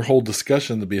find your whole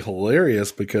discussion to be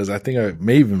hilarious because I think I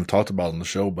may even talked about it on the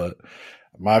show, but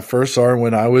my first sergeant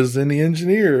when I was in the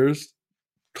engineers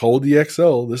told the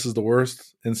XO, this is the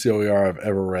worst NCOER I've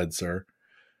ever read, sir.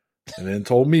 And then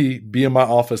told me, be in my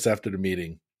office after the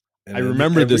meeting. And I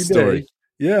remember this story.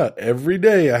 Yeah. Every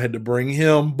day I had to bring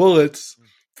him bullets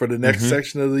for the next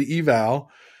section of the eval.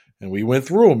 And we went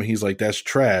through them. And he's like, that's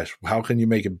trash. How can you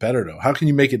make it better though? How can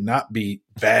you make it not be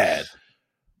bad?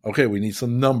 Okay. We need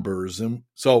some numbers. And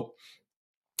so,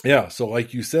 so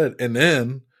like you said, and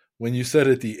then when you said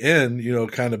at the end,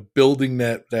 kind of building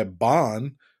that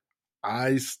bond,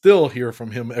 I still hear from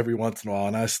him every once in a while,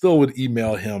 and I still would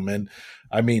email him. And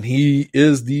I mean, he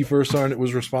is the first sergeant that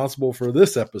was responsible for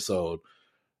this episode.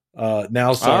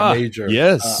 Now Sergeant Major.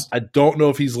 Yes. I don't know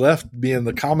if he's left being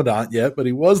the commandant yet, but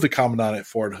he was the commandant at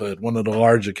Fort Hood, one of the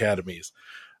large academies.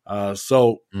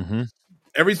 So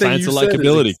everything Science you of said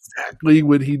likability. is exactly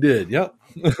what he did. Yep.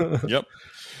 Yep.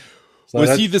 So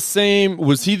was he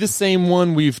the same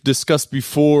one we've discussed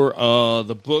before?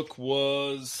 The book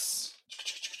was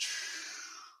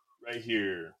right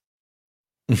here.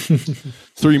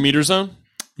 3 Meter Zone?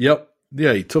 Yep.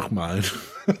 Yeah, he took mine.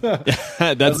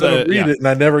 That's read it, and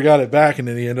I never got it back, and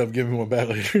then he ended up giving one back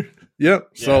later. Yep.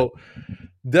 Yeah. So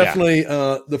definitely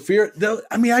the fear.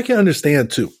 I mean, I can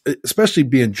understand too, especially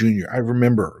being junior. I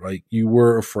remember like you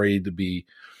were afraid to be,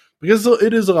 because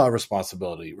it is a lot of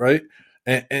responsibility, right?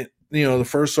 And the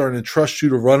first sergeant entrusts you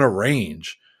to run a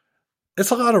range.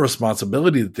 It's a lot of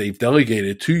responsibility that they've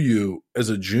delegated to you as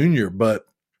a junior, but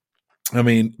I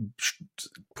mean,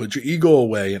 put your ego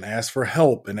away and ask for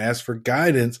help and ask for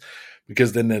guidance,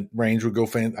 because then the range would go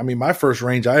I mean, my first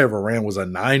range I ever ran was a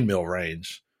 9mm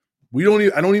range. I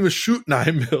don't even shoot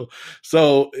 9mm.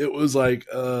 So it was like,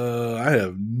 I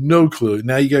have no clue.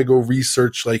 Now you got to go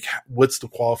research, like, what's the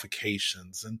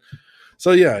qualifications? And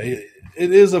so, yeah, it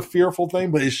is a fearful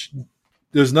thing, but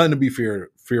there's nothing to be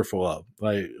fearful of.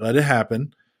 Like, let it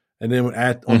happen. And then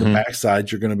on the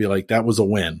backside, you're going to be like, that was a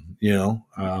win. You're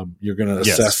going to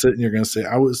assess it, and you're going to say,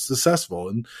 I was successful.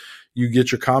 And you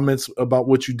get your comments about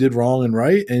what you did wrong and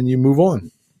right, and you move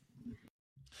on.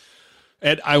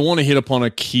 Ed, I want to hit upon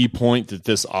a key point that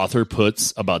this author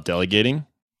puts about delegating,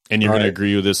 and you're going to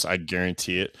agree with this. I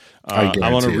guarantee it.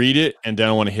 I want to read it, and then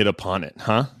I want to hit upon it.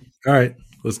 Huh? All right,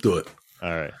 let's do it.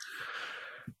 All right.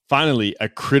 Finally, a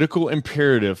critical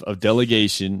imperative of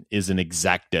delegation is an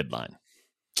exact deadline.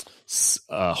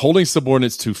 Holding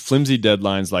subordinates to flimsy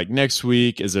deadlines like next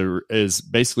week is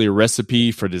basically a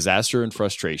recipe for disaster and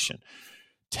frustration.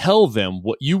 Tell them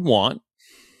what you want,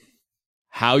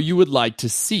 how you would like to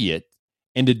see it,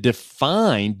 and a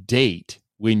defined date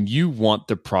when you want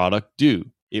the product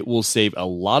due. It will save a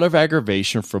lot of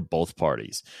aggravation for both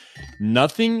parties.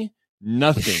 Nothing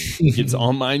gets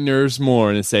on my nerves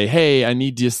more than say, hey, I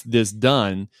need this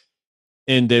done.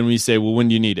 And then we say, well, when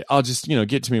do you need it? I'll just,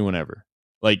 get to me whenever.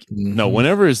 Like, no,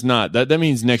 whenever is not. That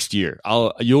means next year.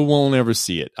 You won't ever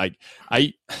see it.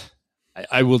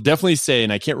 I will definitely say,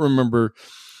 and I can't remember,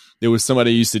 there was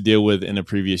somebody I used to deal with in a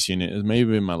previous unit. It was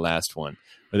maybe in my last one,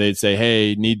 where they'd say,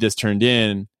 hey, need this turned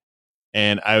in.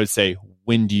 And I would say,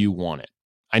 when do you want it?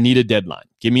 I need a deadline.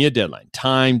 Give me a deadline,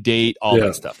 time, date, all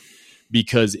that stuff.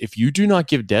 Because if you do not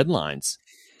give deadlines,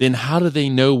 then how do they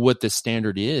know what the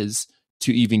standard is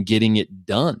to even getting it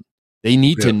done? They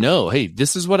need to know, hey,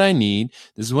 this is what I need.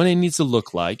 This is what it needs to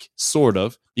look like, sort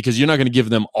of, because you're not going to give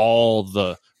them all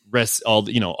the rest, all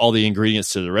the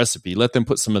ingredients to the recipe. Let them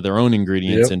put some of their own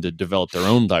ingredients in to develop their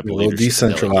own type of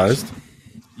leadership.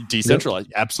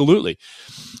 Decentralized, absolutely.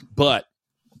 But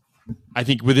I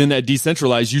think within that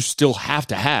decentralized, you still have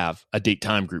to have a date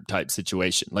time group type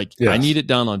situation. Like, I need it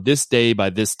done on this day by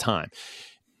this time.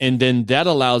 And then that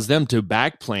allows them to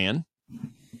back plan.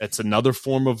 That's another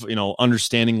form of,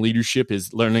 understanding leadership,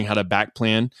 is learning how to back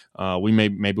plan.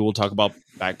 Maybe we'll talk about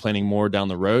back planning more down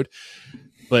the road,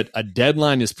 but a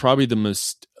deadline is probably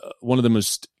one of the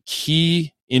most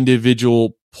key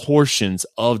individual portions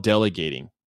of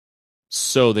delegating,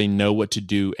 so they know what to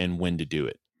do and when to do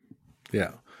it.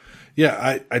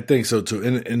 Yeah, I think so too.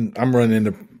 And I'm running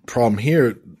into a problem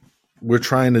here. We're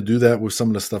trying to do that with some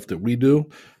of the stuff that we do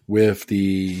with the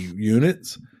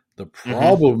units. The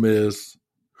problem is,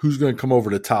 who's going to come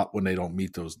over the top when they don't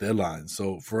meet those deadlines?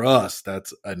 So for us,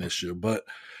 that's an issue. But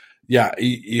yeah,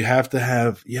 you have to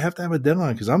have a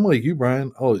deadline, because I'm like you,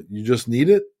 Brian. Oh, you just need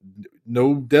it?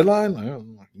 No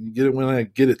deadline? You get it when I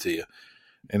get it to you.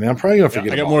 And I'm probably going to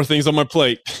forget. I got more things on my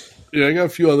plate. Yeah, I got a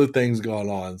few other things going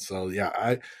on. So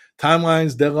yeah,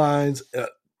 timelines, deadlines,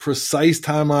 precise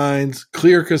timelines,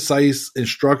 clear, concise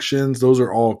instructions. Those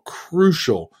are all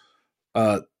crucial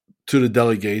to the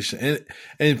delegation.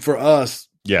 And for us,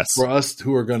 for us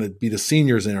who are going to be the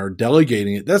seniors and are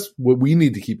delegating it, that's what we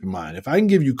need to keep in mind. If I can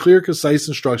give you clear, concise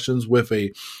instructions with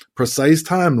a precise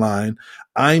timeline,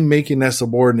 I'm making that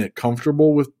subordinate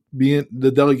comfortable with being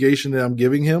the delegation that I'm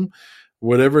giving him,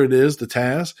 whatever it is, the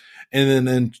task. And then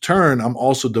in turn, I'm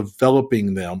also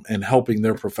developing them and helping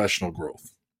their professional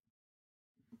growth.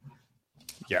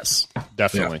 Yes,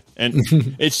 definitely. Yeah.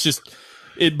 And it's just,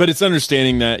 but it's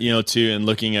understanding that, too, and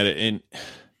looking at it. And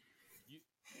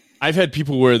I've had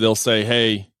people where they'll say,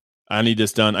 hey, I need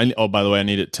this done. By the way, I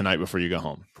need it tonight before you go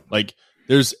home. Like,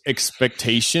 there's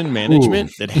expectation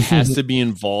management that has to be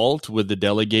involved with the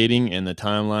delegating and the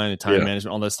timeline and time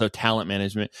management, all that stuff, talent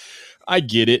management. I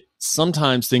get it.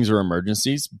 Sometimes things are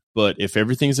emergencies, but if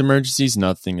everything's emergencies,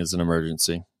 nothing is an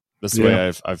emergency. That's the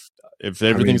way if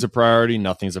everything's a priority,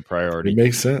 nothing's a priority. It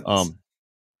makes sense.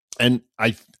 And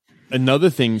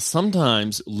another thing,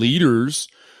 sometimes leaders,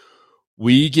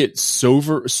 we get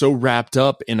so wrapped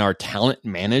up in our talent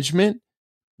management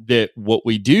that what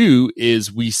we do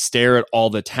is we stare at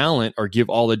all the talent or give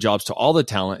all the jobs to all the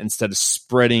talent instead of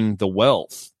spreading the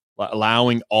wealth,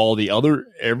 allowing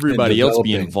everybody else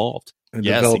be involved. And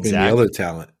developing the other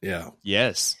talent. Yeah.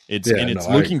 Yes. It's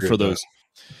looking for those.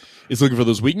 It's looking for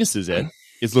those weaknesses, Ed.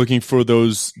 It's looking for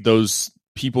those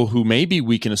people who may be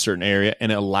weak in a certain area,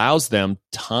 and it allows them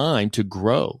time to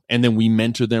grow. And then we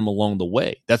mentor them along the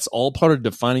way. That's all part of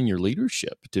defining your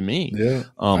leadership to me. Yeah.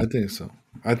 I think so.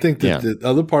 I think that the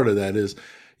other part of that is,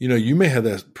 you may have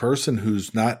that person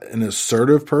who's not an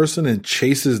assertive person and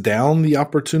chases down the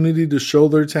opportunity to show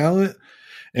their talent.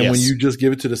 And when you just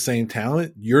give it to the same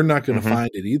talent, you're not going to find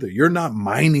it either. You're not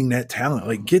mining that talent.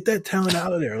 Like, get that talent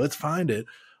out of there. Let's find it.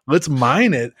 Let's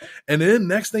mine it. And then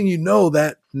next thing you know,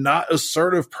 that not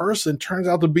assertive person turns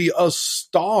out to be a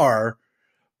star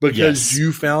because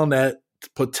you found that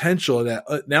potential.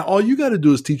 That now all you got to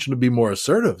do is teach them to be more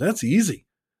assertive. That's easy.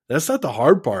 That's not the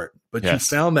hard part. But you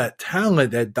found that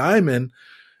talent, that diamond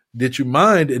that you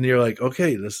mined, and you're like,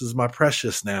 okay, this is my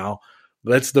precious now.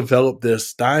 Let's develop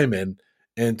this diamond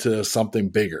into something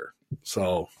bigger.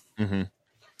 So, that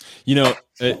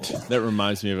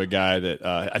reminds me of a guy that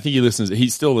I think he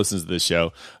still listens to this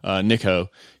show, Nick Ho.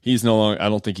 He's no longer, I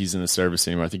don't think he's in the service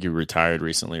anymore. I think he retired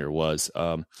recently or was.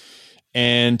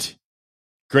 And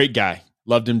great guy.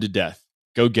 Loved him to death.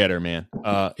 Go getter, man.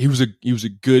 He was a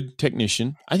good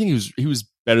technician. I think he was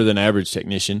better than average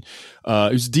technician. He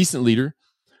was a decent leader.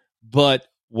 But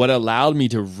what allowed me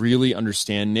to really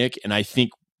understand Nick, and I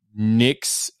think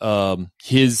Nick's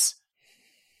his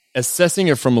assessing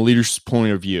it from a leader's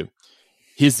point of view,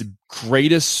 his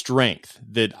greatest strength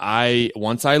that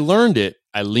once I learned it,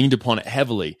 I leaned upon it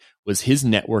heavily was his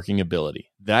networking ability.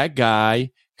 That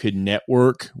guy could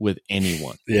network with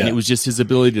anyone. Yeah. And it was just his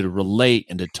ability to relate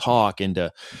and to talk and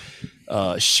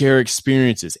to share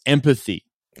experiences, empathy.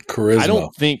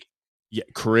 Charisma.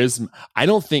 Charisma. I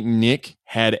don't think Nick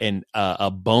had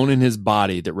a bone in his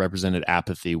body that represented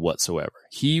apathy whatsoever.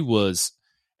 He was,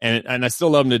 and I still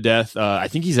love him to death. I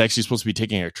think he's actually supposed to be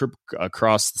taking a trip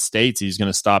across the states. He's going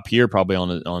to stop here probably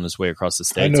on his way across the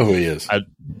states. I know who he is.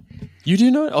 You do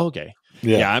know it? Oh, okay.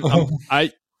 Yeah.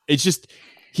 It's just,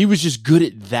 he was just good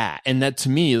at that. And that to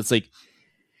me, it's like,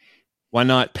 why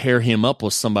not pair him up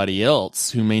with somebody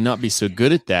else who may not be so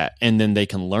good at that, and then they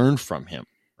can learn from him,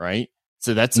 right?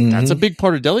 So that's a big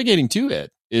part of delegating too, Ed,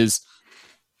 is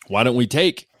why don't we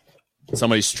take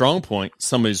somebody's strong point,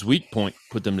 somebody's weak point,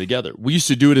 put them together? We used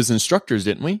to do it as instructors,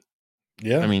 didn't we?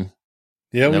 Yeah. I mean,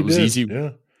 yeah, that we was did. easy.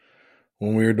 Yeah.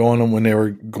 When we were doing them, when they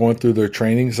were going through their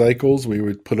training cycles, we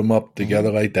would put them up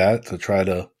together like that to try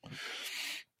to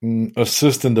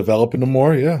assist in developing them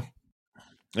more. Yeah.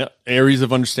 Yeah. Areas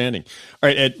of understanding. All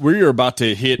right, Ed, we're about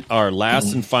to hit our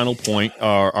last and final point,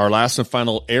 our last and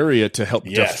final area to help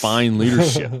define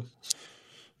leadership.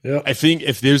 Yeah. I think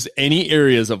if there's any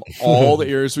areas of all the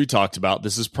areas we talked about,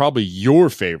 this is probably your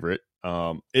favorite.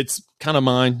 It's kind of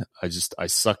mine. I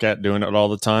suck at doing it all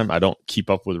the time. I don't keep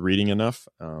up with reading enough.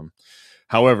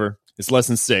 However, it's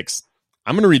lesson 6.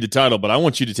 I'm going to read the title, but I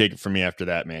want you to take it from me after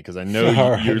that, man, because I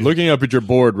know you're looking up at your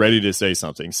board ready to say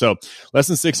something. So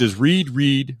lesson 6 is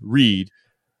read,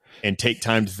 and take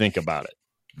time to think about it.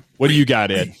 What do you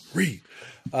got, Ed? Read.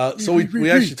 So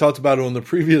we actually talked about it on the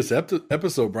previous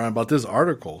episode, Brian, about this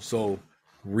article. So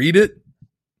read it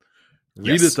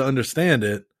it to understand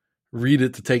it, read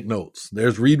it to take notes.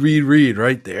 There's read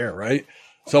right there, right?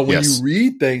 So when you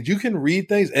read things, you can read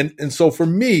things. And so for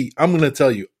me, I'm going to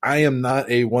tell you, I am not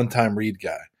a one-time read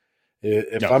guy.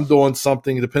 If I'm doing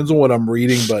something, it depends on what I'm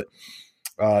reading. But,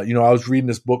 I was reading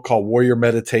this book called Warrior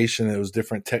Meditation. And it was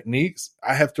different techniques.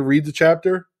 I have to read the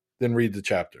chapter, then read the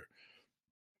chapter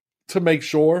to make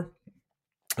sure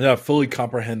that I fully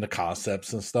comprehend the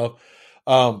concepts and stuff.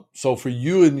 So for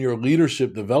you in your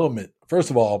leadership development, first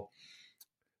of all,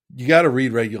 you got to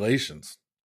read regulations.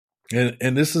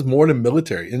 And this is more than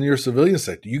military. In your civilian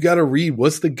sector, you got to read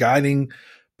what's the guiding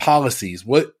policies,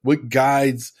 what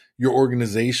guides your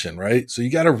organization, right? So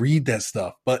you got to read that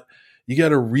stuff, but you got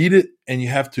to read it and you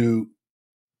have to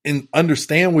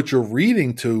understand what you're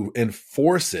reading to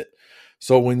enforce it.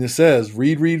 So when it says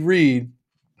read,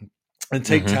 and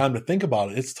take time to think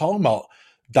about it, it's talking about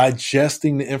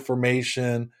digesting the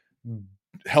information,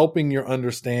 helping your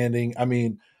understanding. I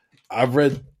mean, I've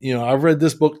read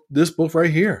this book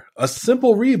right here. A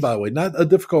simple read, by the way, not a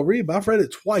difficult read, but I've read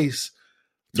it twice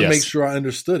to make sure I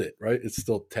understood it, right? It's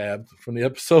still tabbed from the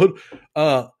episode.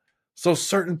 So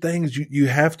certain things you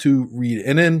have to read.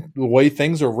 And then the way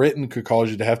things are written could cause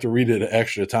you to have to read it an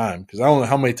extra time. Because I don't know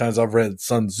how many times I've read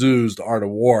Sun Tzu's The Art of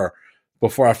War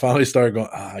before I finally started going,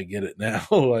 I get it now.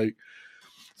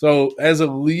 So as a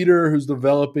leader who's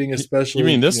developing, especially. You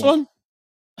mean this one?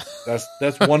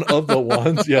 That's one of the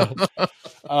ones, yeah.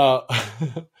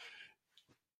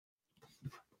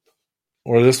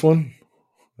 Or this one,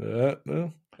 that's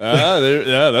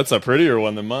a prettier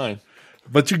one than mine.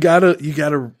 But you gotta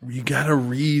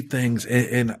read things,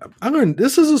 and I learned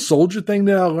this is a soldier thing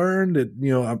that I learned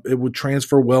that it would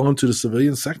transfer well into the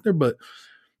civilian sector. But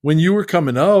when you were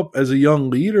coming up as a young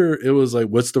leader, it was like,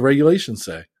 what's the regulations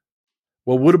say?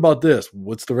 Well, what about this?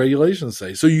 What's the regulations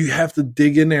say? So you have to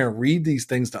dig in there and read these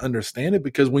things to understand it,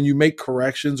 because when you make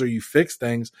corrections or you fix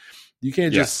things, you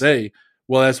can't just say,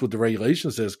 well, that's what the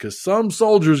regulation says, because some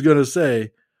soldier is going to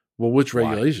say, well, which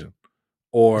regulation?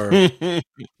 Or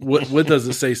what does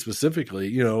it say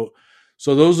specifically?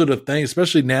 So those are the things,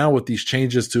 especially now with these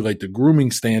changes to like the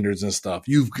grooming standards and stuff.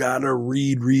 You've got to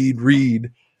read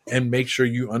and make sure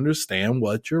you understand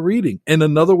what you're reading. And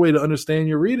another way to understand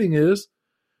your reading is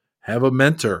have a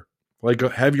mentor,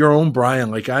 have your own Brian,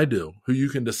 like I do, who you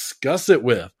can discuss it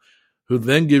with, who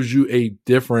then gives you a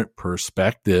different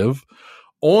perspective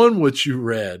on what you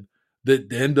read that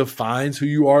then defines who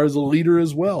you are as a leader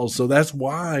as well. So that's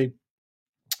why,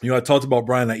 I talked about,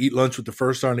 Brian, I eat lunch with the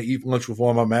first sergeant, I eat lunch with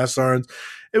one of my master sergeants,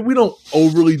 and we don't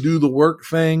overly do the work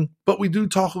thing, but we do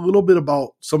talk a little bit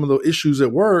about some of the issues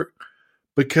at work,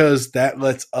 because that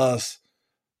lets us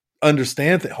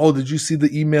understand that, did you see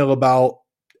the email about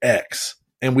X?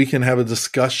 And we can have a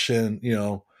discussion,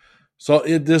 So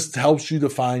it just helps you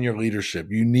define your leadership.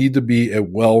 You need to be a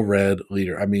well-read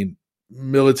leader. I mean,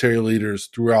 military leaders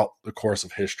throughout the course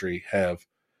of history have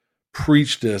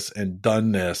preached this and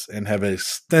done this and have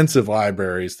extensive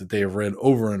libraries that they have read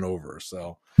over and over.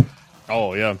 So, all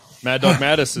Oh yeah, Mad Dog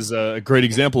Mattis is a great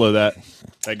example of that.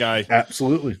 That guy,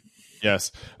 Absolutely.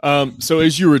 yes. So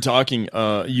as you were talking,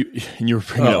 you were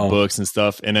bringing up books and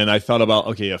stuff, and then I thought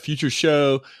about a future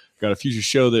show. Got a future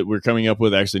show that we're coming up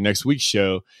with actually next week's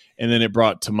show, and then it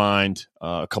brought to mind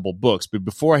a couple books. But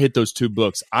before I hit those 2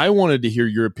 books, I wanted to hear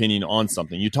your opinion on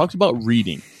something. You talked about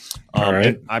reading. All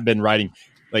right. I've been writing,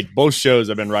 like both shows.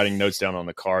 I've been writing notes down on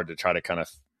the card to try to kind of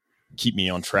keep me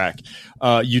on track.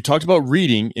 You talked about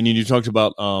reading, and you talked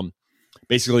about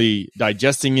basically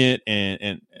digesting it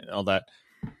and all that.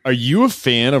 Are you a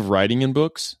fan of writing in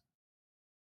books?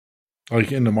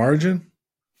 Like in the margin?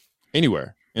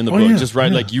 Anywhere in the book. Yeah, just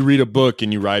write like you read a book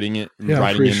and you're writing it. Yeah,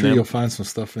 I'm pretty sure them. you'll find some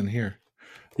stuff in here.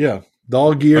 Yeah.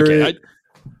 Dog ear. Okay,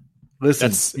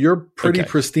 listen, your pretty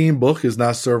pristine book is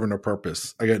not serving a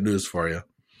purpose. I got news for you.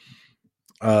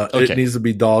 It needs to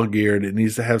be dog-eared. It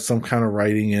needs to have some kind of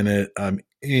writing in it.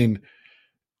 And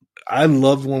I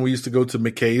loved when we used to go to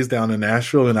McKay's down in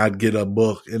Nashville, and I'd get a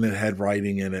book and it had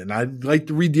writing in it, and I'd like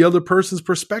to read the other person's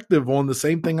perspective on the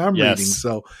same thing I'm reading.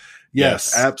 So,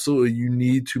 yes, absolutely, you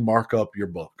need to mark up your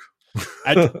book.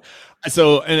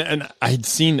 So I'd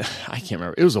seen, I can't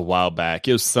remember, it was a while back.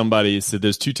 It was somebody said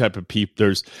there's 2 types of people.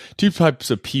 There's 2 types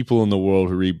of people in the world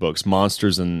who read books: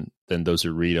 monsters and those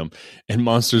who read them. And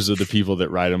monsters are the people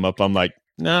that write them up. I'm like,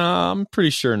 nah, I'm pretty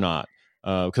sure not,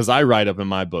 because I write up in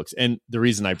my books. And the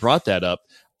reason I brought that up,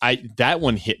 that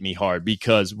one hit me hard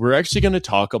because we're actually going to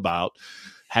talk about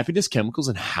happiness chemicals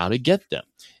and how to get them.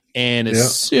 And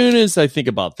as soon as I think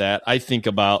about that, I think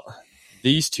about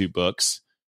these 2 books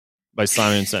by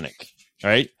Simon Sinek,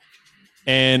 right?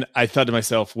 And I thought to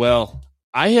myself, well,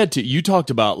 you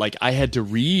talked about like I had to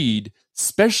read,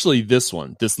 especially this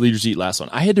one, this Leaders Eat Last one.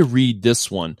 I had to read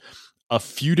this one a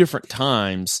few different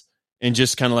times and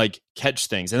just kind of like catch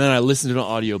things. And then I listened to an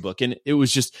audiobook, and it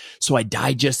was just, so I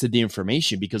digested the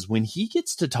information, because when he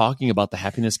gets to talking about the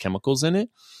happiness chemicals in it,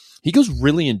 he goes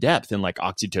really in depth in like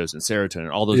oxytocin,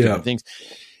 serotonin, all those different things.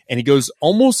 And he goes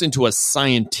almost into a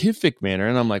scientific manner.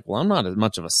 And I'm like, well, I'm not as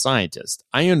much of a scientist.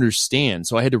 I understand.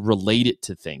 So I had to relate it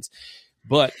to things.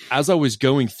 But as I was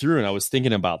going through and I was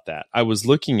thinking about that, I was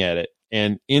looking at it.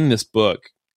 And in this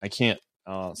book,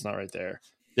 it's not right there.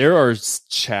 There are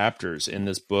chapters in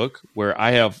this book where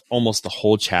I have almost the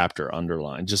whole chapter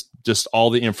underlined, just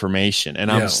all the information.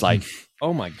 And I'm just like,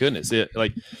 oh my goodness.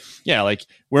 Like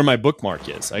where my bookmark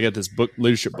is. I got this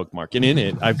leadership bookmark, and in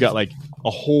it, I've got like a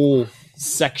whole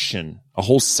section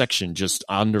just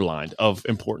underlined of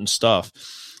important stuff.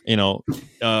 It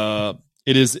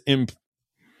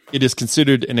is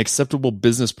considered an acceptable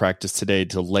business practice today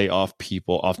to lay off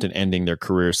people, often ending their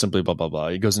careers, simply blah, blah, blah.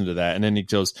 He goes into that. And then he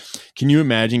goes, can you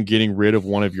imagine getting rid of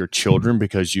one of your children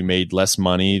because you made less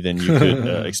money than you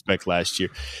could expect last year?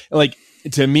 Like,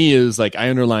 to me, it was like, I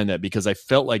underlined that because I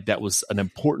felt like that was an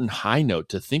important high note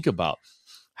to think about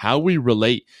how we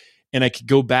relate. And I could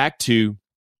go back to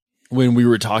when we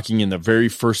were talking in the very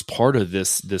first part of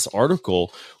this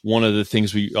article. One of the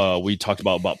things we talked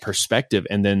about perspective,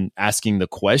 and then asking the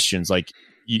questions like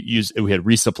we had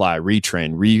resupply,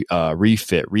 retrain,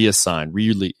 refit, reassign,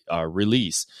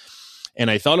 release.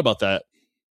 And I thought about that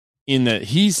in that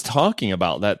he's talking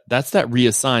about that's that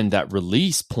reassign, that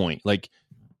release point. Like,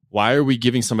 why are we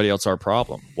giving somebody else our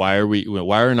problem? Why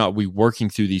are not we working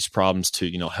through these problems to,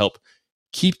 help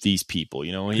keep these people?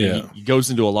 He goes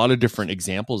into a lot of different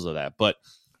examples of that, but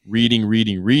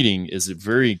reading is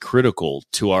very critical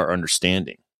to our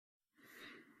understanding.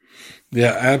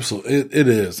 Yeah, absolutely. It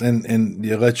is. And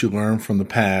it lets you learn from the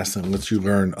past and lets you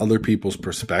learn other people's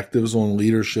perspectives on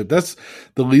leadership. That's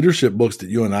the leadership books that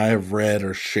you and I have read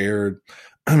or shared.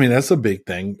 I mean, that's a big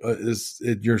thing.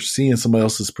 You're seeing somebody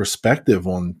else's perspective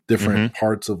on different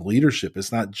parts of leadership.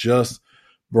 It's not just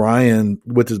Brian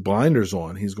with his blinders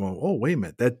on. He's going, oh, wait a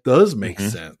minute, that does make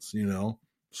sense,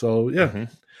 So, yeah,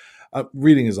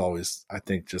 reading is always, I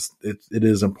think, just it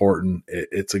is important.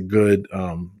 It's a good.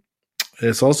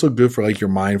 It's also good for like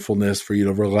your mindfulness, for you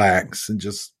to relax and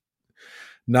just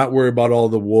not worry about all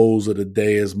the woes of the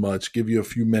day as much. Give you a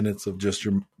few minutes of just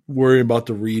your worrying about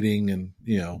the reading and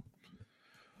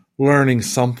learning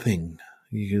something,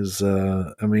 because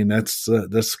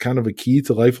that's kind of a key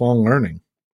to lifelong learning.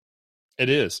 It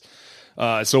is.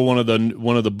 So one of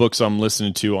the books I'm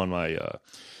listening to on my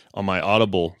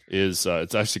Audible is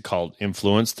it's actually called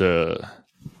Influence, the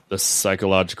new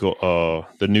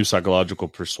psychological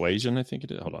persuasion. I think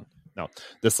it is. Hold on. No,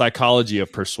 the psychology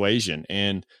of persuasion.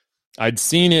 And I'd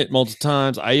seen it multiple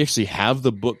times. I actually have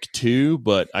the book too,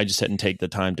 but I just hadn't taken the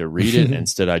time to read it.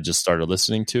 Instead, I just started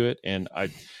listening to it, and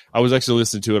I was actually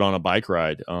listening to it on a bike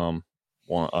ride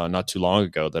not too long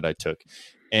ago that I took.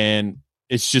 And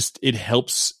It's just, it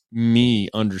helps me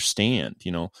understand,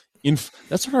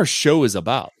 that's what our show is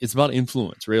about. It's about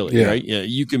influence, really, right? Yeah,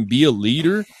 you can be a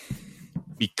leader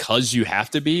because you have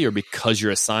to be, or because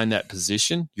you're assigned that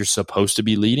position, you're supposed to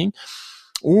be leading,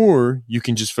 or you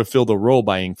can just fulfill the role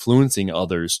by influencing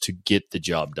others to get the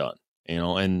job done,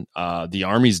 and the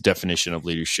Army's definition of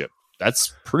leadership,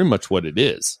 that's pretty much what it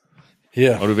is.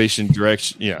 Yeah. Motivation,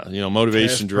 direction. Yeah.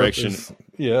 Motivation, direction. Purpose.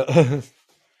 Yeah.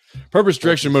 Purpose,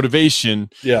 direction, motivation.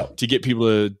 Yeah. To get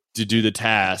people to do the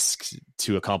tasks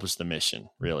to accomplish the mission,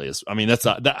 really is. I mean, that's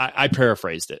not, I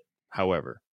paraphrased it.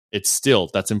 However, it's still,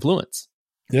 that's influence.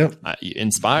 Yeah.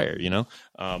 Inspire,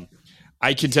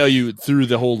 I can tell you through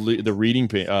the reading,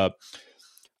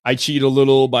 I cheat a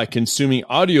little by consuming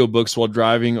audiobooks while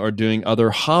driving or doing other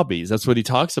hobbies. That's what he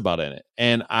talks about in it.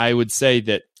 And I would say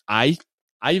that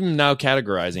I'm now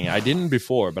categorizing. I didn't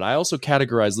before, but I also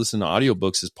categorize listening to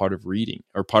audiobooks as part of reading,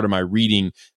 or part of my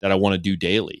reading that I want to do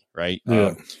daily, right?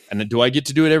 Yeah. And do I get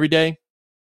to do it every day?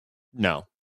 No,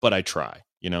 but I try,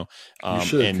 You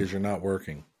should, because you're not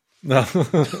working. No.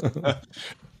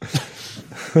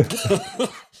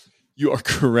 You are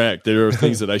correct. There are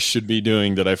things that I should be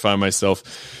doing that I find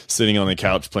myself sitting on the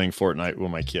couch playing Fortnite with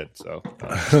my kid. So,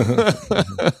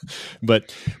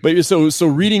 but so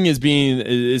reading is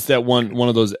that one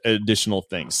of those additional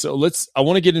things. So I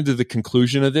want to get into the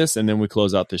conclusion of this, and then we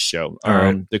close out this show. All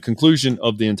right. The conclusion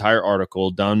of the entire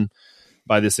article done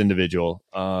by this individual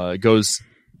goes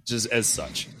just as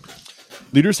such.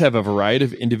 Leaders have a variety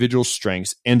of individual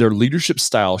strengths, and their leadership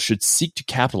style should seek to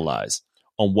capitalize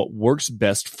on what works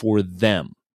best for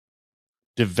them.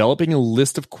 Developing a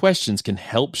list of questions can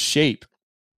help shape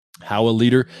how a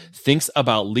leader thinks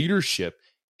about leadership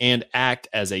and act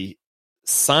as a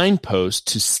signpost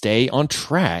to stay on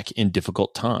track in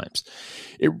difficult times.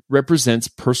 It represents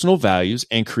personal values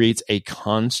and creates a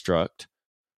construct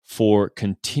for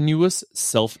continuous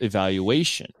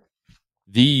self-evaluation.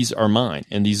 These are mine,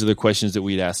 and these are the questions that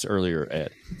we'd asked earlier,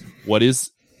 Ed. What is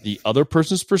the other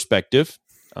person's perspective?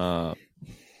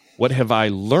 What have I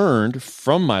learned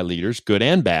from my leaders, good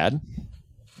and bad?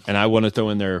 And I want to throw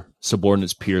in there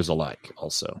subordinates, peers alike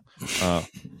also.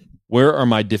 Where are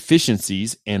my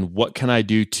deficiencies, and what can I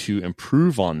do to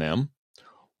improve on them?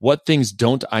 What things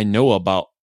don't I know about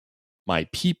my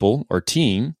people or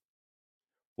team?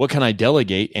 What can I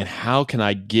delegate, and how can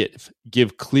I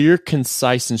give clear,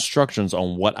 concise instructions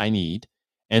on what I need?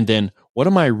 And then what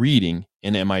am I reading,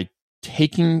 and am I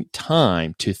taking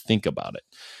time to think about it?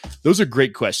 Those are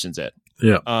great questions, Ed.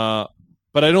 Yeah.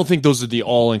 But I don't think those are the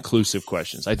all-inclusive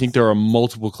questions. I think there are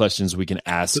multiple questions we can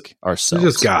ask ourselves.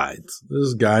 They're just guides.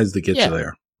 There's guides that get you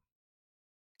there.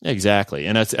 Exactly.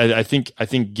 And I think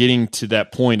getting to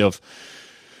that point of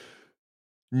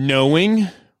knowing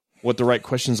what the right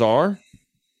questions are,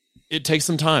 it takes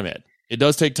some time, Ed. It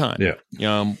does take time.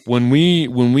 Yeah. When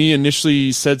we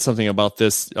initially said something about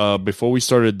this before we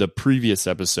started the previous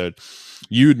episode,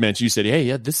 you said, "Hey,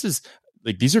 yeah, this is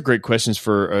like, these are great questions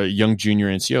for a young junior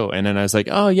NCO." And then I was like,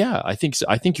 "Oh yeah, I think so.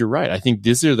 I think you're right. I think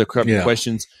these are the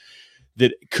questions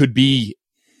that could be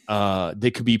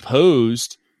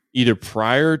posed either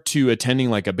prior to attending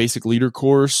like a basic leader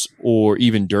course, or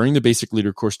even during the basic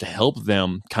leader course, to help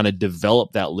them kind of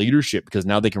develop that leadership, because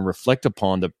now they can reflect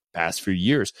upon the past few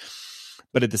years."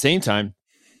 But at the same time,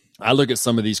 I look at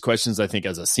some of these questions, I think,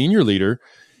 as a senior leader,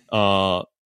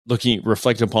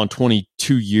 reflecting upon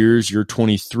 22 years, you're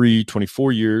 23,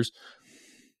 24 years.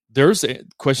 There's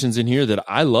questions in here that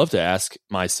I love to ask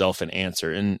myself and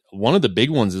answer. And one of the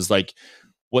big ones is like,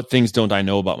 what things don't I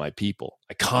know about my people?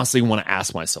 I constantly want to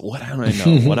ask myself, what don't I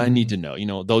know? What I need to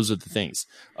know? Those are the things.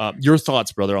 Your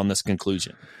thoughts, brother, on this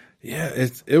conclusion? Yeah,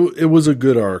 it was a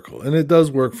good article, and it does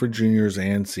work for juniors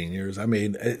and seniors. I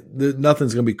mean,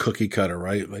 nothing's going to be cookie cutter,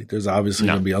 right? Like, there's obviously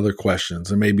going to be other questions,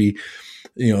 and maybe,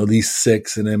 these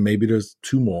 6, and then maybe there's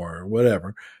 2 more or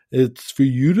whatever. It's for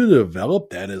you to develop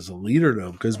that as a leader,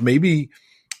 though, because maybe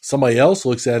somebody else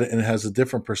looks at it and has a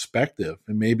different perspective,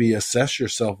 and maybe assess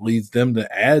yourself leads them to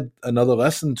add another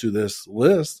lesson to this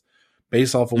list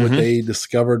based off of what they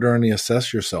discovered during the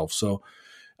assess yourself. So,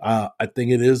 I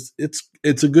think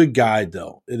it's a good guide,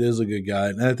 though. It is a good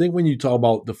guide. And I think when you talk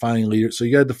about defining leader, so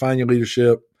you got to define your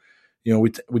leadership. We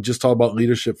just talked about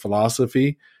leadership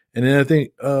philosophy. And then I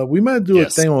think we might do a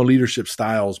thing on leadership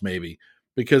styles, maybe,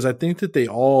 because I think that they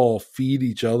all feed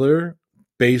each other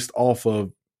based off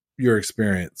of your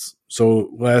experience. So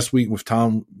last week with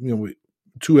Tom,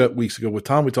 2 weeks ago with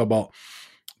Tom, we talked about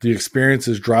the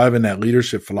experiences driving that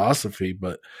leadership philosophy.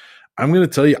 But I'm going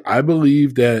to tell you, I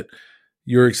believe that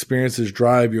your experiences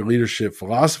drive your leadership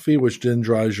philosophy, which then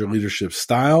drives your leadership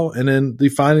style. And then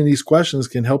defining these questions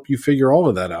can help you figure all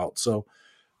of that out. So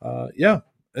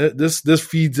this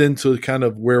feeds into kind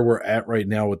of where we're at right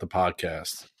now with the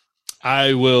podcast.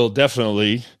 I will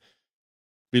definitely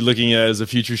be looking at it as a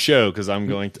future show because I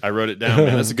wrote it down.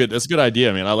 Man, that's a good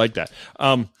idea, man. I like that.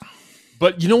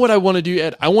 But you know what I want to do,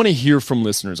 Ed? I want to hear from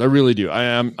listeners. I really do.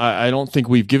 I don't think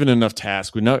we've given enough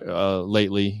tasks. We know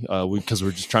lately because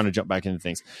we're just trying to jump back into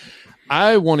things.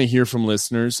 I want to hear from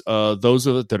listeners, those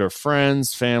that are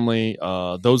friends, family,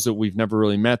 those that we've never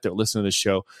really met that listen to the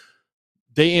show.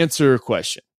 They answer a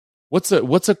question. What's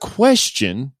a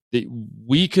question that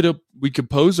we could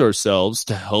pose ourselves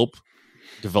to help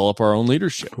develop our own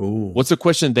leadership? Ooh. What's a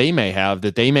question they may have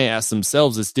that they may ask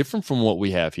themselves that's different from what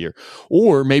we have here?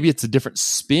 Or maybe it's a different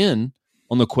spin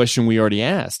on the question we already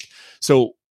asked.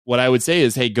 So what I would say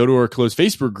is, hey, go to our closed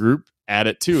Facebook group, add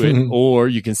it to it, or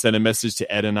you can send a message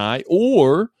to Ed and I,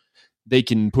 or they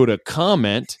can put a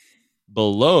comment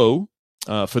below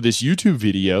for this YouTube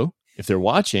video, if they're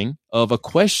watching, of a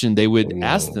question they would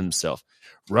ask themselves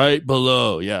right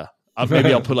below. Yeah.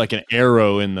 Maybe I'll put like an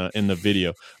arrow in the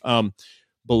video.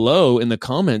 Below in the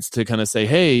comments to kind of say,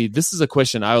 hey, this is a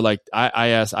question I've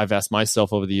asked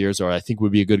myself over the years, or I think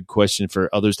would be a good question for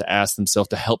others to ask themselves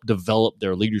to help develop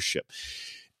their leadership.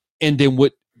 And then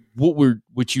what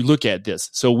you look at this.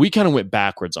 So we kind of went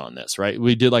backwards on this, right?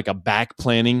 We did like a back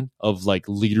planning of like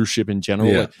leadership in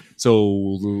general. Yeah.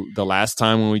 So the last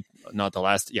time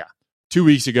 2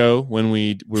 weeks ago when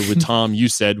we were with Tom, you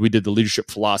said we did the leadership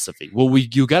philosophy. Well,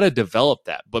 you got to develop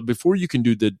that. But before you can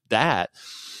do that,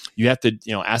 you have to,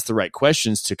 ask the right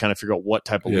questions to kind of figure out what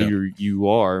type of leader you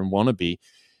are and want to be.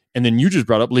 And then you just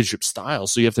brought up leadership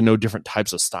styles. So you have to know different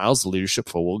types of styles of leadership.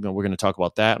 So we're going to talk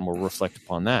about that and we'll reflect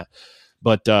upon that.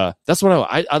 But that's what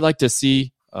I'd like to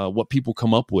see what people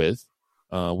come up with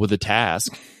a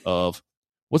task of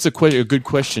what's a good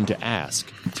question to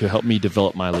ask to help me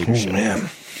develop my leadership. Oh, man.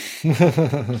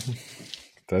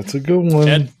 That's a good one.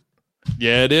 Ed?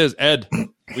 Yeah, it is. Ed,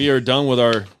 we are done with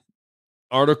our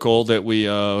article that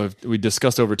we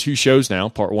discussed over 2 shows now,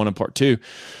 part 1 and part 2.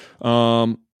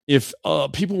 If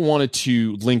people wanted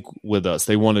to link with us,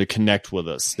 they wanted to connect with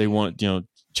us, they want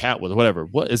chat with whatever,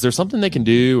 what is there something they can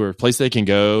do or a place they can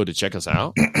go to check us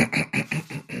out?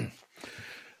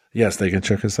 Yes, they can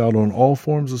check us out on all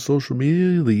forms of social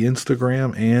media, the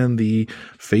Instagram and the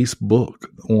Facebook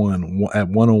at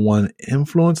 101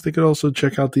 Influence. They could also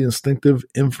check out the Instinctive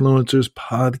Influencers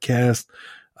podcast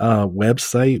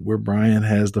website where Brian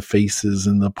has the faces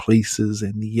and the places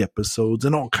and the episodes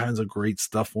and all kinds of great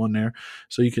stuff on there.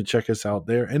 So you can check us out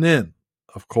there. And then,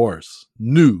 of course,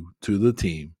 new to the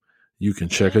team, you can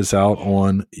check us out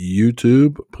on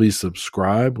YouTube. Please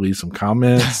subscribe, leave some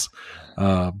comments,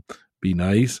 be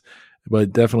nice,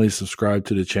 but definitely subscribe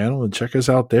to the channel and check us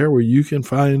out there where you can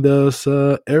find us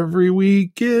every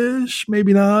week-ish.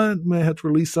 Maybe not. Might have to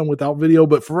release some without video,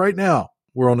 but for right now,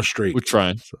 we're on a streak. We're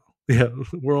trying. So. Yeah,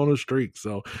 we're on a streak,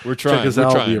 so we're trying. Check us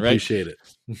out. We appreciate it.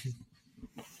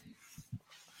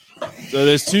 So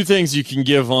there's 2 things you can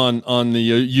give on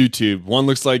the YouTube. One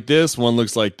looks like this. One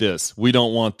looks like this. We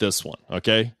don't want this one.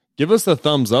 Okay, give us a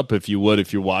thumbs up if you would,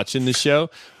 if you're watching the show.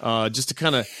 Just to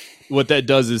kind of what that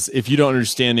does is, if you don't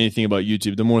understand anything about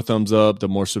YouTube, the more thumbs up, the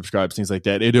more subscribes, things like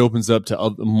that. It opens up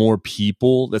to more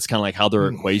people. That's kind of like how their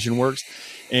equation works,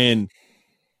 and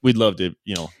we'd love to,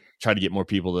 try to get more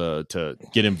people to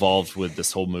get involved with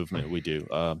this whole movement we do.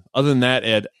 Other than that,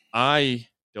 Ed, I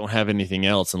don't have anything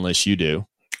else unless you do.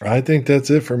 I think that's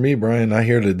it for me, Brian. I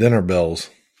hear the dinner bells.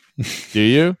 Do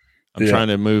you? I'm trying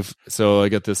to move. So I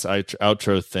got this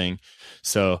outro thing.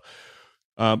 So,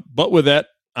 but with that,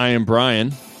 I am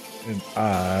Brian. And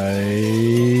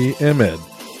I am Ed.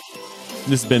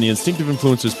 This has been the Instinctive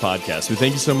Influencers Podcast. We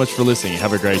thank you so much for listening.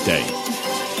 Have a great day.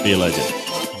 Be a legend.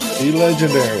 Be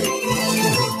legendary.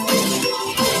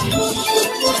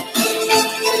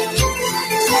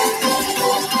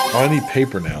 I need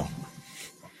paper now.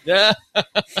 Yeah.